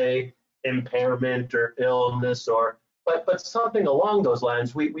want to say impairment or illness but something along those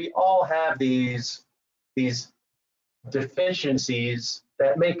lines. We all have these deficiencies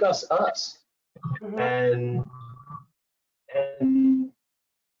that make us us. And you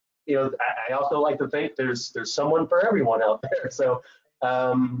know, I also like to think there's someone for everyone out there. So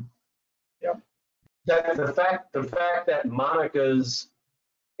yeah, the fact that Monica's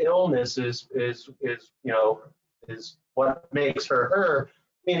illness is you know, is what makes her her.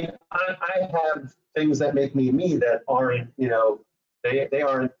 I mean, I have things that make me me that aren't, you know, they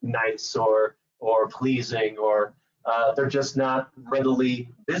aren't nice or pleasing, or they're just not readily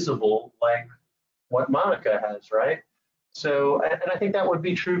visible like what Monica has, right? So, and I think that would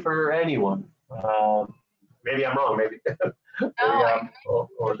be true for anyone. Maybe I'm wrong, maybe. No,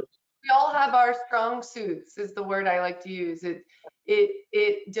 We all have our strong suits, is the word I like to use.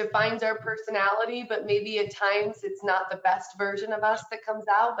 It defines our personality, but maybe at times it's not the best version of us that comes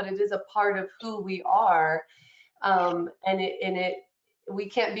out, but it is a part of who we are. We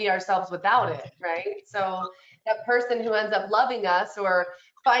can't be ourselves without it, right? So that person who ends up loving us or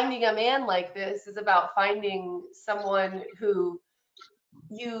finding a man like this is about finding someone who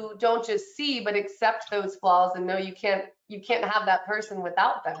you don't just see but accept those flaws and know you can't have that person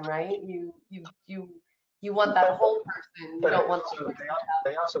without them, right? You want that whole person. You don't want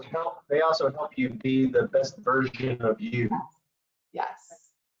So they also help you be the best version of you. yes.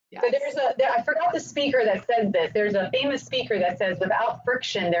 So I forgot the speaker that said this. There's a famous speaker that says, without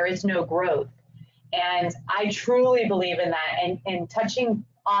friction, there is no growth. And I truly believe in that. And touching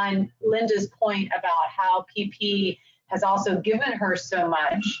on Linda's point about how PP has also given her so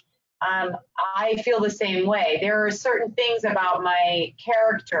much, I feel the same way. There are certain things about my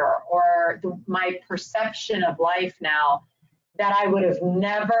character or my perception of life now that I would have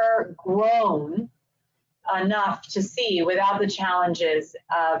never grown enough to see without the challenges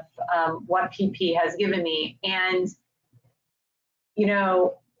of what PP has given me. And, you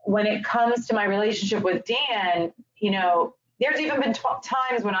know, when it comes to my relationship with Dan, you know, there's even been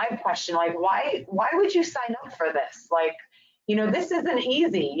times when I've questioned, like, why would you sign up for this? Like, you know, this isn't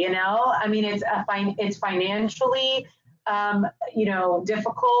easy, you know? I mean, it's financially, you know,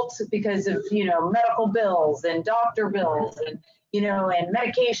 difficult because of, you know, medical bills and doctor bills and, you know, and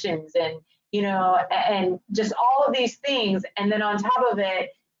medications and, you know, and just all of these things. And then on top of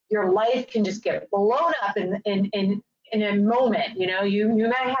it, your life can just get blown up in a moment. You know, you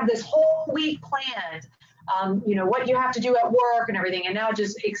might have this whole week planned, you know, what you have to do at work and everything, and now it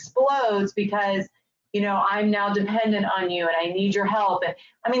just explodes because, you know, I'm now dependent on you and I need your help. And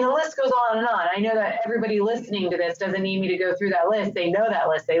I mean, the list goes on and on. I know that everybody listening to this doesn't need me to go through that list. They know that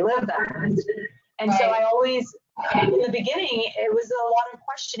list. They live that list. And so I always, in the beginning, it was a lot of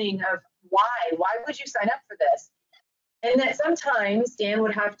questioning of why would you sign up for this? And that sometimes Dan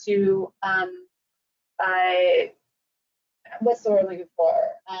would have to, what's the word I'm looking for?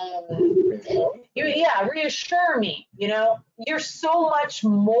 Reassure me, you know, you're so much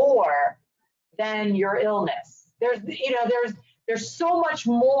more than your illness. There's so much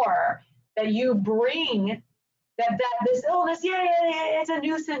more that you bring that this illness, it's a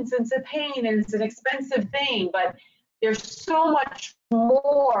nuisance, it's a pain, and it's an expensive thing, but there's so much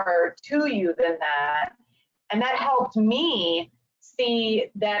more to you than that. And that helped me see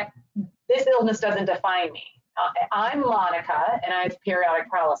that this illness doesn't define me. I'm Monica and I have periodic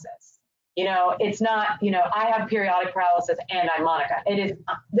paralysis. You know, it's not, you know, I have periodic paralysis and I'm Monica. It is,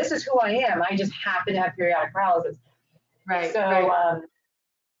 this is who I am. I just happen to have periodic paralysis. Right. So, right.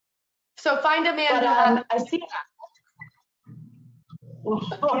 So find a man who has. I see.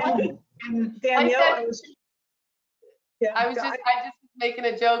 And Danielle, I was just making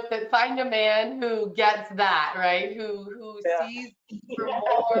a joke that find a man who gets that, right? Who sees for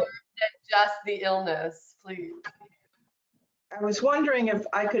more than just the illness, please. I was wondering if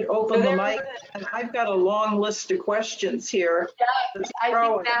I could open the mic, and I've got a long list of questions here. Yeah, I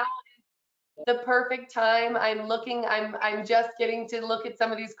think now is the perfect time. I'm just getting to look at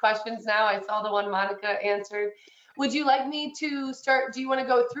some of these questions now. I saw the one Monica answered. Would you like me to start? Do you want to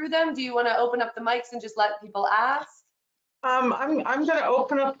go through them? Do you want to open up the mics and just let people ask? I'm going to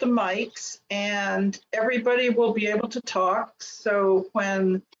open up the mics and everybody will be able to talk. So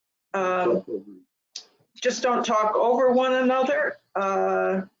when just don't talk over one another.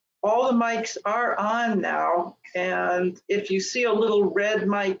 All the mics are on now, and if you see a little red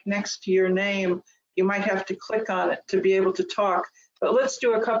mic next to your name, you might have to click on it to be able to talk. But let's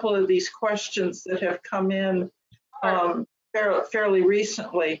do a couple of these questions that have come in fairly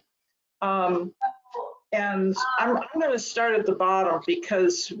recently. And I'm going to start at the bottom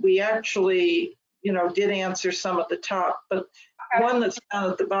because we actually, you know, did answer some at the top, but one that's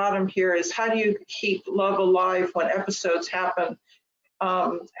down at the bottom here is, how do you keep love alive when episodes happen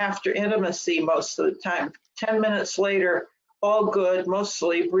after intimacy most of the time? 10 minutes later, all good,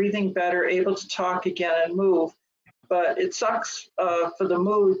 mostly breathing better, able to talk again and move, but it sucks for the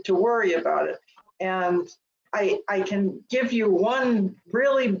mood to worry about it. And I can give you one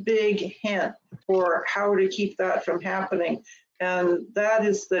really big hint for how to keep that from happening. And that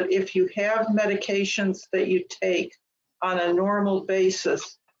is that if you have medications that you take on a normal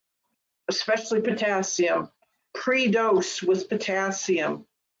basis, especially potassium, pre-dose with potassium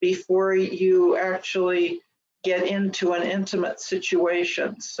before you actually get into an intimate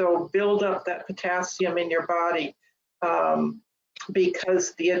situation. So build up that potassium in your body,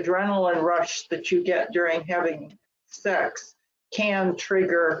 because the adrenaline rush that you get during having sex can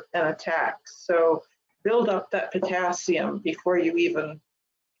trigger an attack. So build up that potassium before you even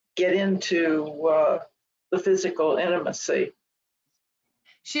get into the physical intimacy.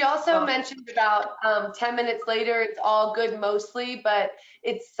 She also mentioned about 10 minutes later, it's all good mostly, but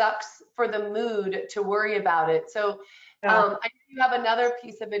it sucks for the mood to worry about it. So I know you have another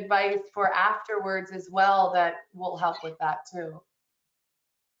piece of advice for afterwards as well that will help with that too.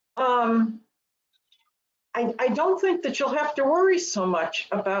 I don't think that you'll have to worry so much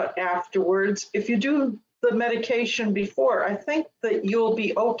about afterwards if you do the medication before. I think that you'll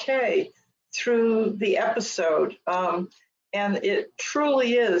be okay through the episode. And it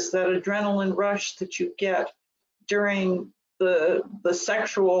truly is that adrenaline rush that you get during the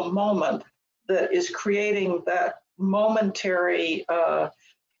sexual moment that is creating that momentary,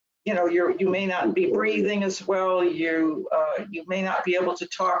 you may not be breathing as well, you may not be able to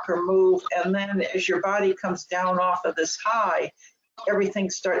talk or move, and then as your body comes down off of this high, everything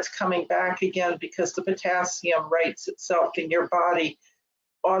starts coming back again because the potassium writes itself in your body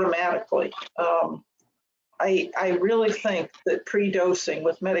automatically. I really think that pre-dosing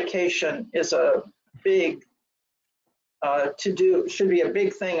with medication is a big should be a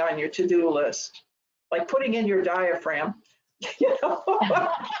big thing on your to-do list, like putting in your diaphragm. Well,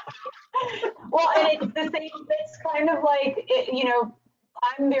 and it's the same, it's kind of like,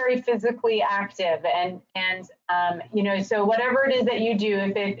 I'm very physically active and so whatever it is that you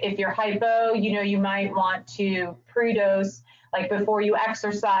do, if you're hypo, you might want to pre-dose, like before you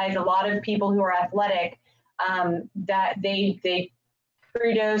exercise. A lot of people who are athletic, that they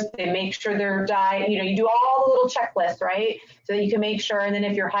pre-dose, they make sure their diet, you do all the little checklists, right? So that you can make sure, and then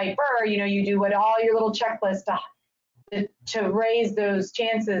if you're hyper, you do all your little checklists to raise those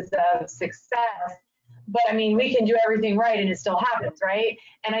chances of success. But I mean, we can do everything right and it still happens, right?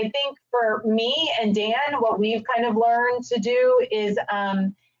 And I think for me and Dan, what we've kind of learned to do is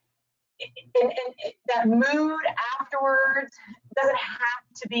and that mood afterwards doesn't have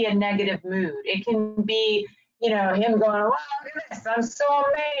to be a negative mood. It can be, him going, wow, look at this, I'm so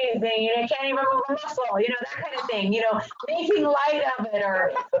amazing, I can't even move a muscle, that kind of thing, making light of it,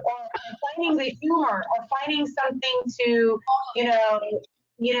 or finding the humor, or finding something to, and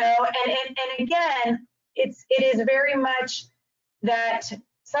again, it is very much that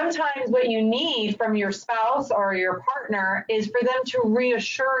sometimes what you need from your spouse or your partner is for them to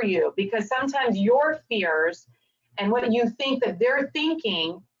reassure you, because sometimes your fears and what you think that they're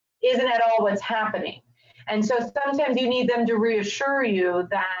thinking isn't at all what's happening. And so sometimes you need them to reassure you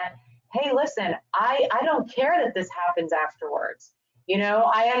that, hey, listen, I don't care that this happens afterwards.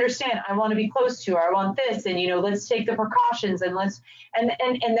 I understand, I want to be close to her, I want this, and let's take the precautions, and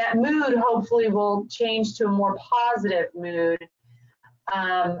and that mood hopefully will change to a more positive mood.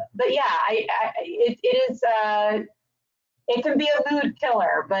 But yeah, it can be a mood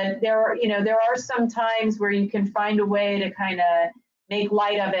killer, but there are some times where you can find a way to kind of make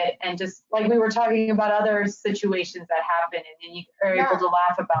light of it, and just like we were talking about other situations that happen, and then you are able to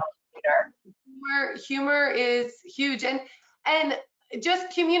laugh about it later. Humor is huge, and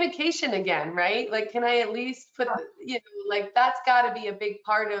just communication again, right? Like, can I at least put, that's got to be a big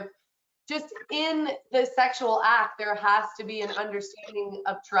part of just in the sexual act. There has to be an understanding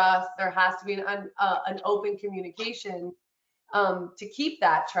of trust. There has to be an open communication to keep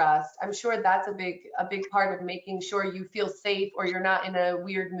that trust. I'm sure that's a big part of making sure you feel safe, or you're not in a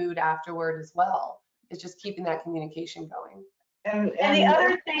weird mood afterward as well. It's just keeping that communication going. And the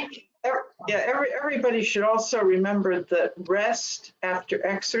other thing, everybody should also remember that rest after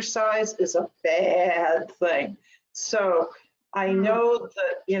exercise is a bad thing. So I know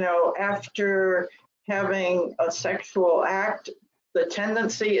that, after having a sexual act, the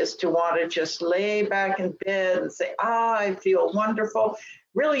tendency is to want to just lay back in bed and say, I feel wonderful.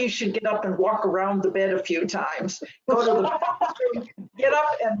 Really, you should get up and walk around the bed a few times. Go to the bathroom, get up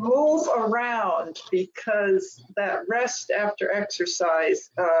and move around, because that rest after exercise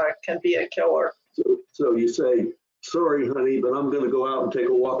can be a killer. So you say, sorry, honey, but I'm going to go out and take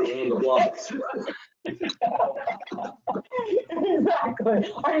a walk around the block.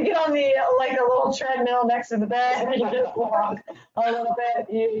 Exactly. Or you get on the a little treadmill next to the bed and you just walk a little bit.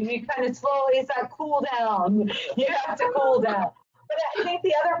 You kind of slowly, it's that cool down. You have to cool down. But I think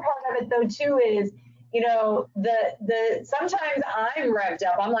the other part of it though too is, the sometimes I'm revved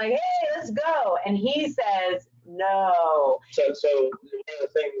up. I'm like, hey, let's go, and he says no. So one of the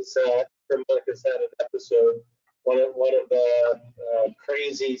things that Monica said in the episode, one of the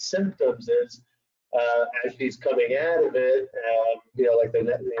crazy symptoms is as she's coming out of it, like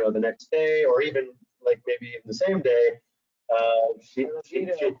the next day, or even like maybe even the same day, She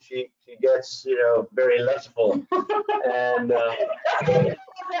gets, you know, very lustful, and I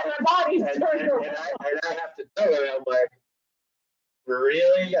have to tell her, I'm like,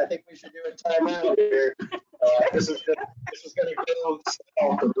 really? I think we should do a timeout here. This is gonna go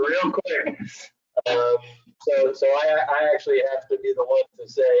south real quick. So I actually have to be the one to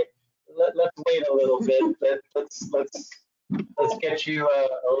say, let's wait a little bit. Let's get you a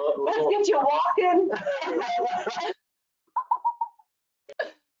little. Let's get you walking.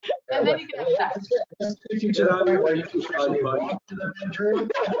 And then you get upset. If you walk to the bedroom.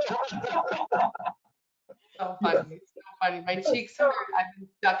 So funny, so funny. My cheeks hurt. I've been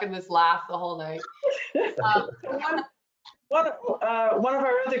stuck in this laugh the whole night. One of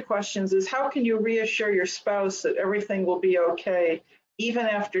our other questions is, how can you reassure your spouse that everything will be okay even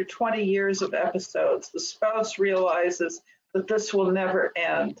after 20 years of episodes? The spouse realizes that this will never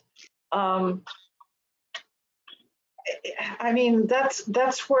end. I mean,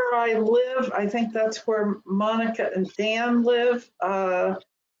 that's where I live. I think that's where Monica and Dan live.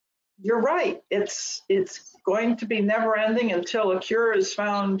 You're right. It's going to be never ending until a cure is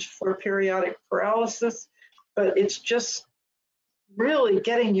found for periodic paralysis. But it's just really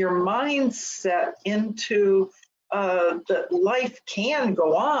getting your mindset into that life can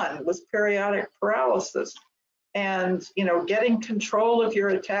go on with periodic paralysis, and getting control of your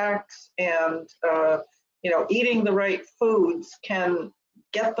attacks, and eating the right foods can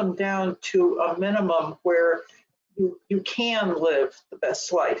get them down to a minimum where you can live the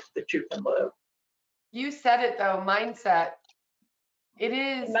best life that you can live. You said it though, mindset. It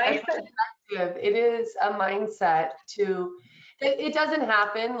is a perspective. It is a mindset to. It doesn't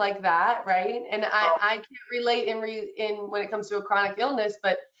happen like that, right? And I can't relate in when it comes to a chronic illness,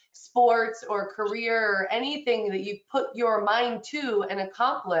 but sports or career or anything that you put your mind to and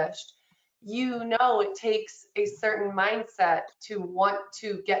accomplished, it takes a certain mindset to want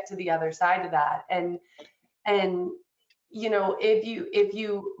to get to the other side of that. And if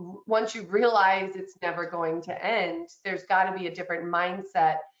you once you realize it's never going to end, there's got to be a different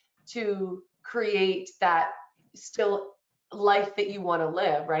mindset to create that still life that you want to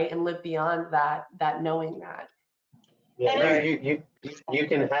live, right? And live beyond that knowing that. Yeah, you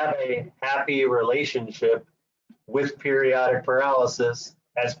can have a happy relationship with periodic paralysis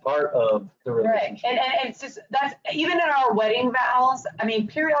as part of the relationship. Right, and it's just, that's even in our wedding vows. I mean,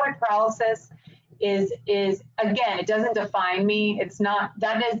 periodic paralysis is again, it doesn't define me. It's not,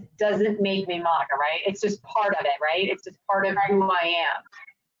 doesn't make me Monica, right? It's just part of it, right? It's just part of who I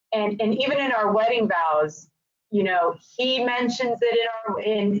am. And even in our wedding vows, he mentions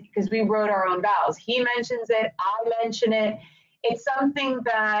it because we wrote our own vows. He mentions it, I mention it. It's something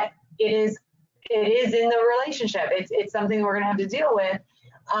that it is in the relationship. It's something we're gonna have to deal with.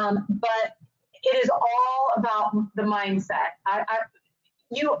 But it is all about the mindset.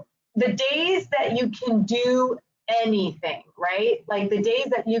 The days that you can do anything, right? Like the days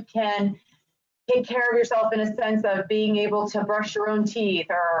that you can take care of yourself in a sense of being able to brush your own teeth,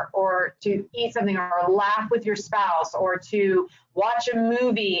 or to eat something, or laugh with your spouse, or to watch a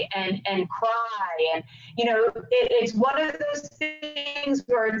movie and cry. And, it's one of those things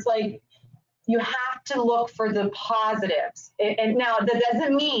where it's like, you have to look for the positives. And now that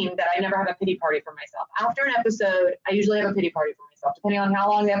doesn't mean that I never have a pity party for myself. After an episode, I usually have a pity party for myself, depending on how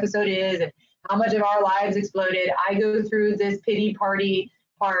long the episode is and how much of our lives exploded. I go through this pity party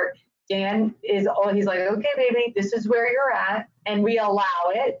part. Dan he's like, okay, baby, this is where you're at, and we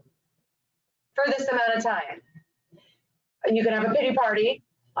allow it for this amount of time. You can have a pity party.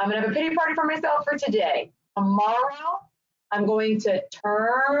 I'm gonna have a pity party for myself for today. Tomorrow, I'm going to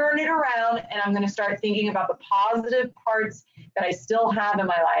turn it around, and I'm going to start thinking about the positive parts that I still have in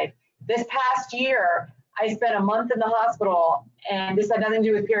my life. This past year, I spent a month in the hospital, and this had nothing to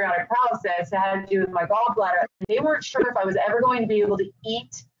do with periodic paralysis. It had to do with my gallbladder. They weren't sure if I was ever going to be able to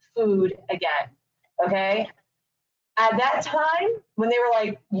eat food again, okay? At that time, when they were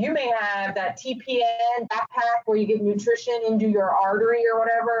like, you may have that TPN backpack where you get nutrition into your artery or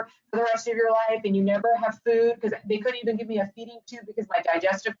whatever for the rest of your life, and you never have food, because they couldn't even give me a feeding tube because my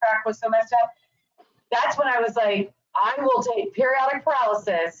digestive tract was so messed up. That's when I was like, I will take periodic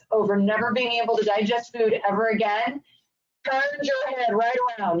paralysis over never being able to digest food ever again. Turns your head right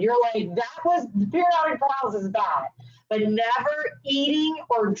around. You're like, that was periodic paralysis is bad. But never eating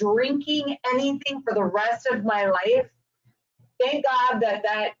or drinking anything for the rest of my life. Thank God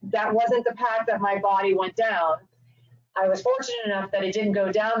that wasn't the path that my body went down. I was fortunate enough that it didn't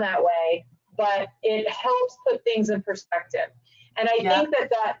go down that way, but it helps put things in perspective. And I think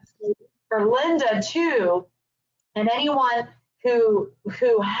that for Linda too, and anyone who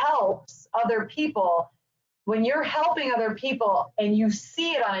helps other people, when you're helping other people and you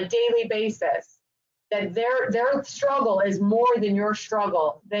see it on a daily basis, that their struggle is more than your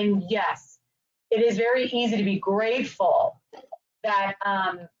struggle, then yes, it is very easy to be grateful that,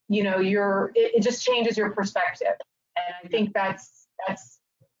 you know, it just changes your perspective. And I think that's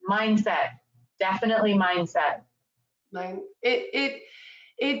mindset, definitely mindset.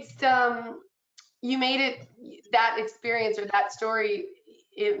 It's you made it, that experience or that story,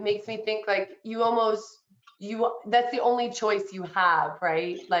 it makes me think like that's the only choice you have,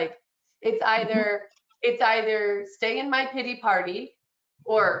 right? Like it's either stay in my pity party,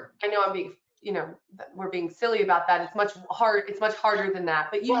 or I know I'm being, you know, we're being silly about that. It's much harder than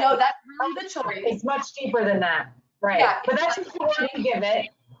that, but you know, that's really the choice. It's much deeper than that, right? Yeah, but that's just the word you give it.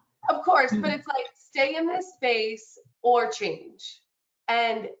 Of course, but it's like stay in this space or change.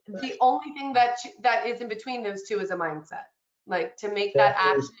 And the only thing that is in between those two is a mindset, like to make that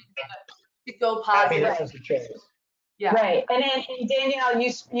action, to go positive. Happiness is a choice. Yeah. Right. And Danielle,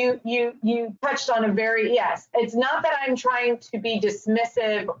 you touched on a very, yes, it's not that I'm trying to be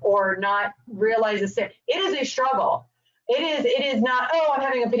dismissive or not realize this. It is a struggle. It is not, oh, I'm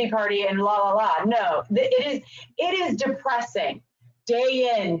having a pity party and la la la. No, it is depressing. Day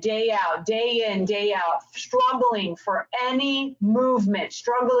in, day out, struggling for any movement,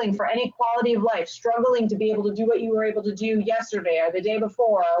 struggling for any quality of life, struggling to be able to do what you were able to do yesterday or the day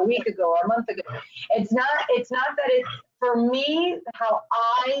before or a week ago or a month ago. It's not that it's, for me, how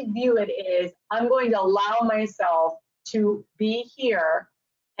I view it is, I'm going to allow myself to be here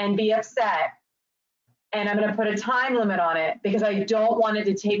and be upset, and I'm going to put a time limit on it because I don't want it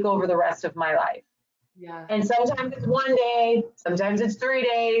to take over the rest of my life. Yeah. And sometimes it's 1 day, sometimes it's 3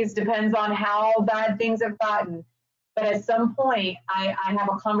 days, depends on how bad things have gotten. But at some point, I have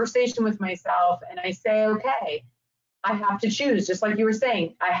a conversation with myself and I say, okay, I have to choose. Just like you were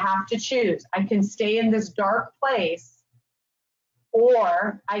saying, I have to choose. I can stay in this dark place,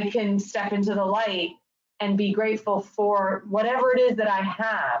 or I can step into the light and be grateful for whatever it is that I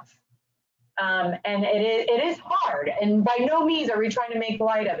have. And it is hard, and by no means are we trying to make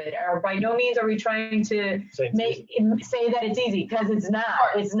light of it, or by no means are we trying to say that it's easy, because it's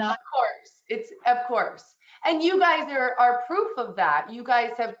not. It's not. Of course. And you guys are proof of that. You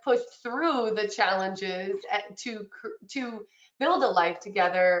guys have pushed through the challenges to build a life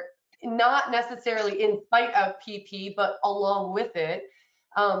together, not necessarily in spite of PP, but along with it.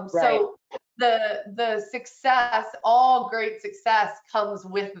 Right. So the success, all great success comes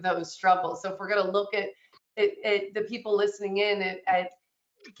with those struggles. So if we're going to look at the people listening in at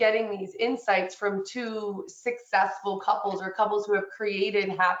getting these insights from two successful couples, or couples who have created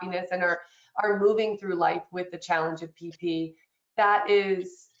happiness and are moving through life with the challenge of PP, that's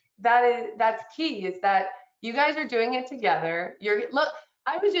key, is that you guys are doing it together. Look,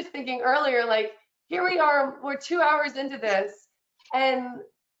 I was just thinking earlier, like, here we are, we're 2 hours into this, and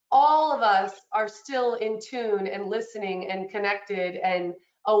all of us are still in tune and listening and connected and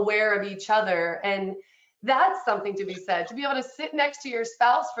aware of each other. And that's something to be said, to be able to sit next to your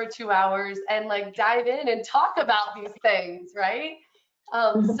spouse for 2 hours and like dive in and talk about these things, right?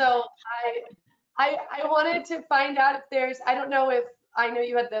 So I wanted to find out if there's, I don't know if, I know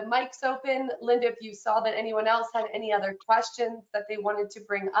you had the mics open, Linda, if you saw that anyone else had any other questions that they wanted to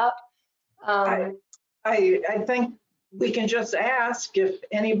bring up. I think we can just ask if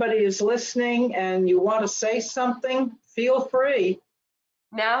anybody is listening and you want to say something, feel free.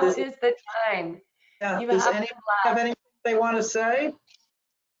 Now is the time. Yeah. Does anyone have anything they want to say?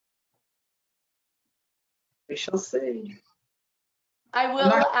 We shall see. I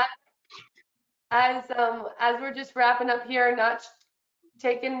will, as we're just wrapping up here, not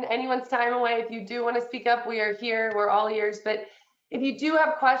taking anyone's time away. If you do want to speak up, we are here. We're all ears. But if you do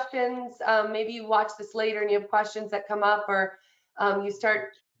have questions, maybe you watch this later and you have questions that come up, or you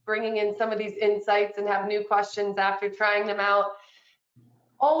start bringing in some of these insights and have new questions after trying them out,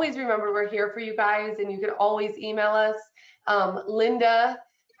 always remember we're here for you guys, and you can always email us. Linda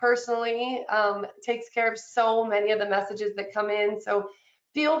personally takes care of so many of the messages that come in, so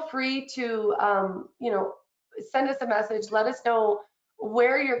feel free to send us a message. Let us know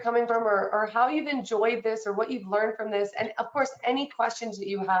where you're coming from, or how you've enjoyed this, or what you've learned from this. And of course, any questions that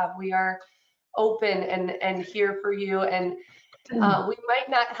you have, we are open and here for you. And we might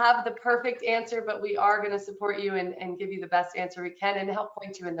not have the perfect answer, but we are going to support you and give you the best answer we can and help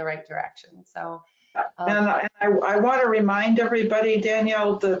point you in the right direction. So and I want to remind everybody,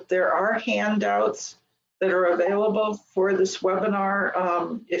 Danielle, that there are handouts that are available for this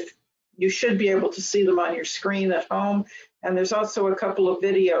webinar. If you should be able to see them on your screen at home. And there's also a couple of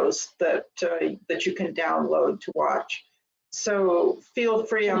videos that you can download to watch. So feel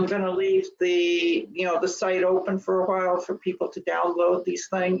free, I'm going to leave the, the site open for a while for people to download these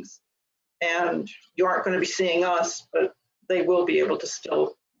things. And you aren't going to be seeing us, but they will be able to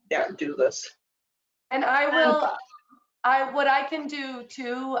still do this. And what I can do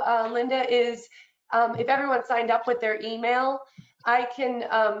too, Linda, is if everyone signed up with their email, I can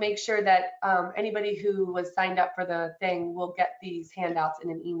make sure that anybody who was signed up for the thing will get these handouts in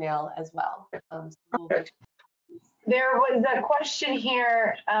an email as well. Okay. There was a question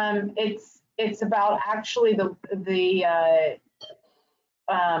here. It's about actually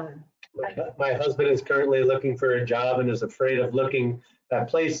My husband is currently looking for a job and is afraid of looking at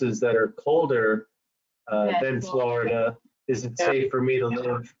places that are colder than Florida. Is it safe for me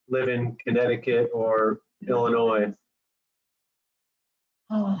to live in Connecticut or Illinois?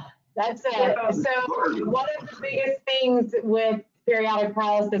 Oh, that's it. So one of the biggest things with periodic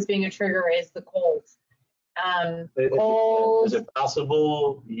paralysis being a trigger is the cold. Cold. Is it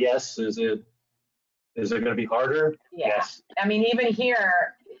possible? Yes. Is it going to be harder? Yeah. Yes. I mean, even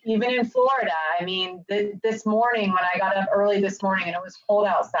here, even in Florida, I mean, this morning when I got up early this morning and it was cold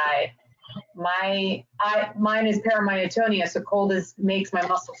outside, mine is paramyotonia, so cold makes my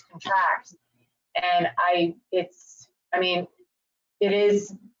muscles contract, and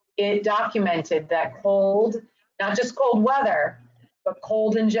it documented that cold, not just cold weather, but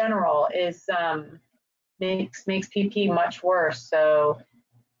cold in general is makes PP much worse. So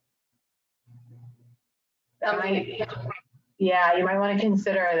yeah, you might want to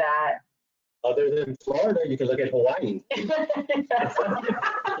consider that. Other than Florida, you can look at Hawaii.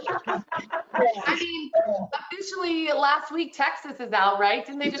 I mean, officially last week Texas is out, right?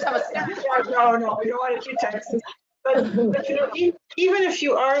 Didn't they just have a No, we don't want to do Texas. But even if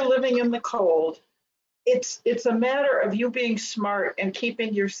you are living in the cold, it's a matter of you being smart and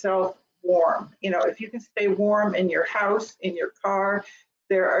keeping yourself warm. If you can stay warm in your house, in your car,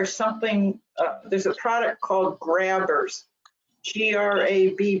 there's a product called Grabbers,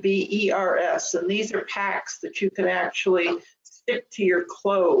 Grabbers, and these are packs that you can actually stick to your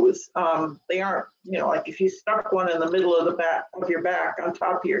clothes. They aren't, like if you stuck one in the middle of the back of your back on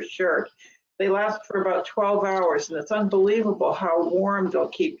top of your shirt, they last for about 12 hours, and it's unbelievable how warm they'll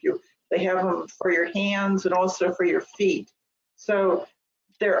keep you. They have them for your hands and also for your feet. So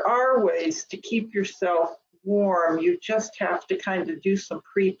there are ways to keep yourself warm. You just have to kind of do some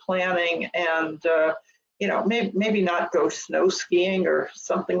pre-planning and, maybe not go snow skiing or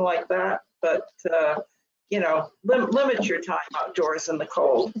something like that, but, limit your time outdoors in the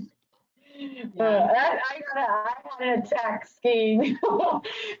cold. I had an attack skiing.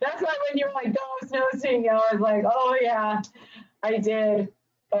 That's why when you're like, go snow skiing, I was like, oh yeah, I did.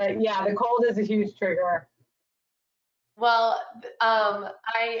 But yeah, the cold is a huge trigger. Well,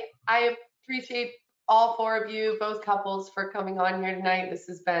 I appreciate all four of you, both couples, for coming on here tonight. This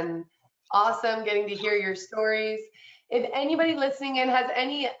has been awesome getting to hear your stories. If anybody listening in has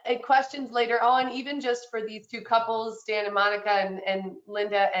any questions later on, even just for these two couples, Dan and Monica and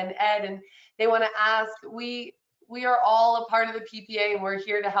Linda and Ed, and they want to ask, we are all a part of the PPA and we're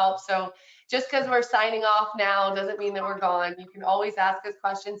here to help. So just because we're signing off now doesn't mean that we're gone. You can always ask us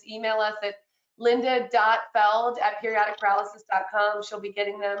questions. Email us at linda.feld@periodicparalysis.com. She'll be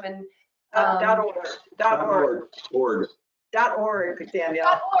getting them. And .org, Danielle. .org.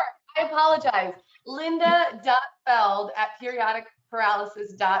 I apologize.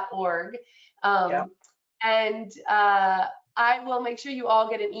 linda.feld@periodicparalysis.org. And I will make sure you all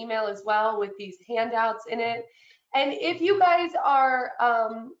get an email as well with these handouts in it. And if you guys are,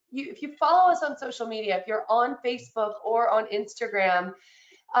 if you follow us on social media, if you're on Facebook or on Instagram,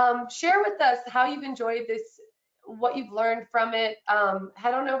 share with us how you've enjoyed this, what you've learned from it.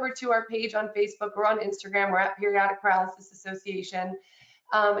 Head on over to our page on Facebook or on Instagram. We're at Periodic Paralysis Association.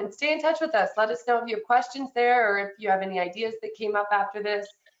 And stay in touch with us. Let us know if you have questions there or if you have any ideas that came up after this.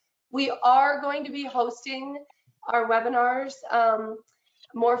 We are going to be hosting our webinars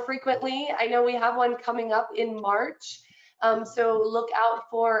more frequently. I know we have one coming up in March. So look out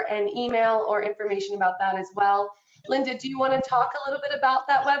for an email or information about that as well. Linda, do you want to talk a little bit about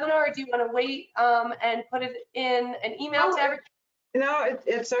that webinar, or do you want to wait and put it in an email to everyone? No,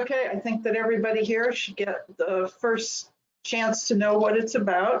 it's okay. I think that everybody here should get the first chance to know what it's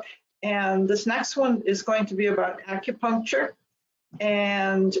about. And this next one is going to be about acupuncture.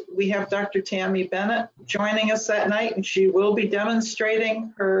 And we have Dr. Tammy Bennett joining us that night, and she will be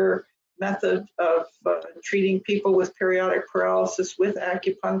demonstrating her method of treating people with periodic paralysis with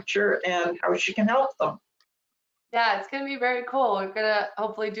acupuncture and how she can help them. Yeah, it's going to be very cool. We're going to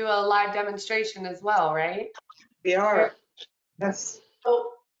hopefully do a live demonstration as well, right? We are. Yes.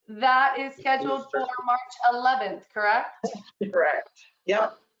 So That is scheduled for March 11th, correct? Correct.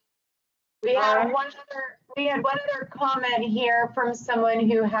 Yep. We have one other comment here from someone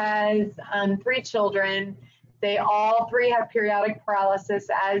who has 3 children. They all 3 have periodic paralysis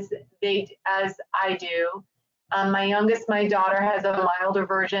as I do. My youngest, my daughter, has a milder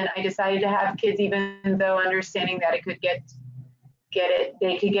version. I decided to have kids even though understanding that it could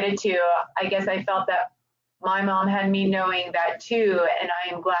they could get it too. I guess I felt that my mom had me knowing that too, and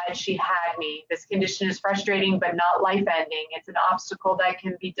I am glad she had me. This condition is frustrating but not life-ending. It's an obstacle that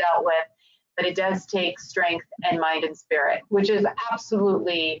can be dealt with, but it does take strength and mind and spirit, which is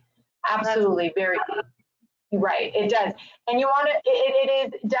absolutely very right. It does. And you want to,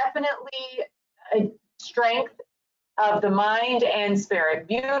 it is definitely a strength of the mind and spirit.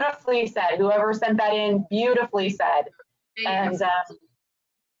 Beautifully said. Whoever sent that in, beautifully said. And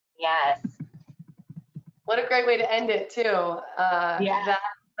yes. What a great way to end it too. Yeah.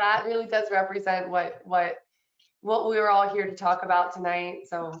 That really does represent what we were all here to talk about tonight.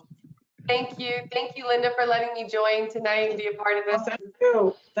 So thank you, Linda, for letting me join tonight and be a part of this.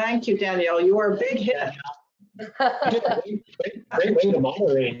 Thank you, Danielle. You were a big hit. You did a great way to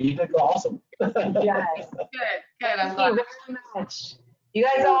moderate. You did awesome. Yes. Good. I'm Thank glad. you very much. You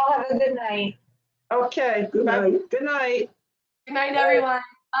guys all have a good night. Okay. Good night. Good night. Good night, everyone.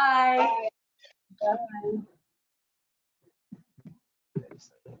 Bye. Bye.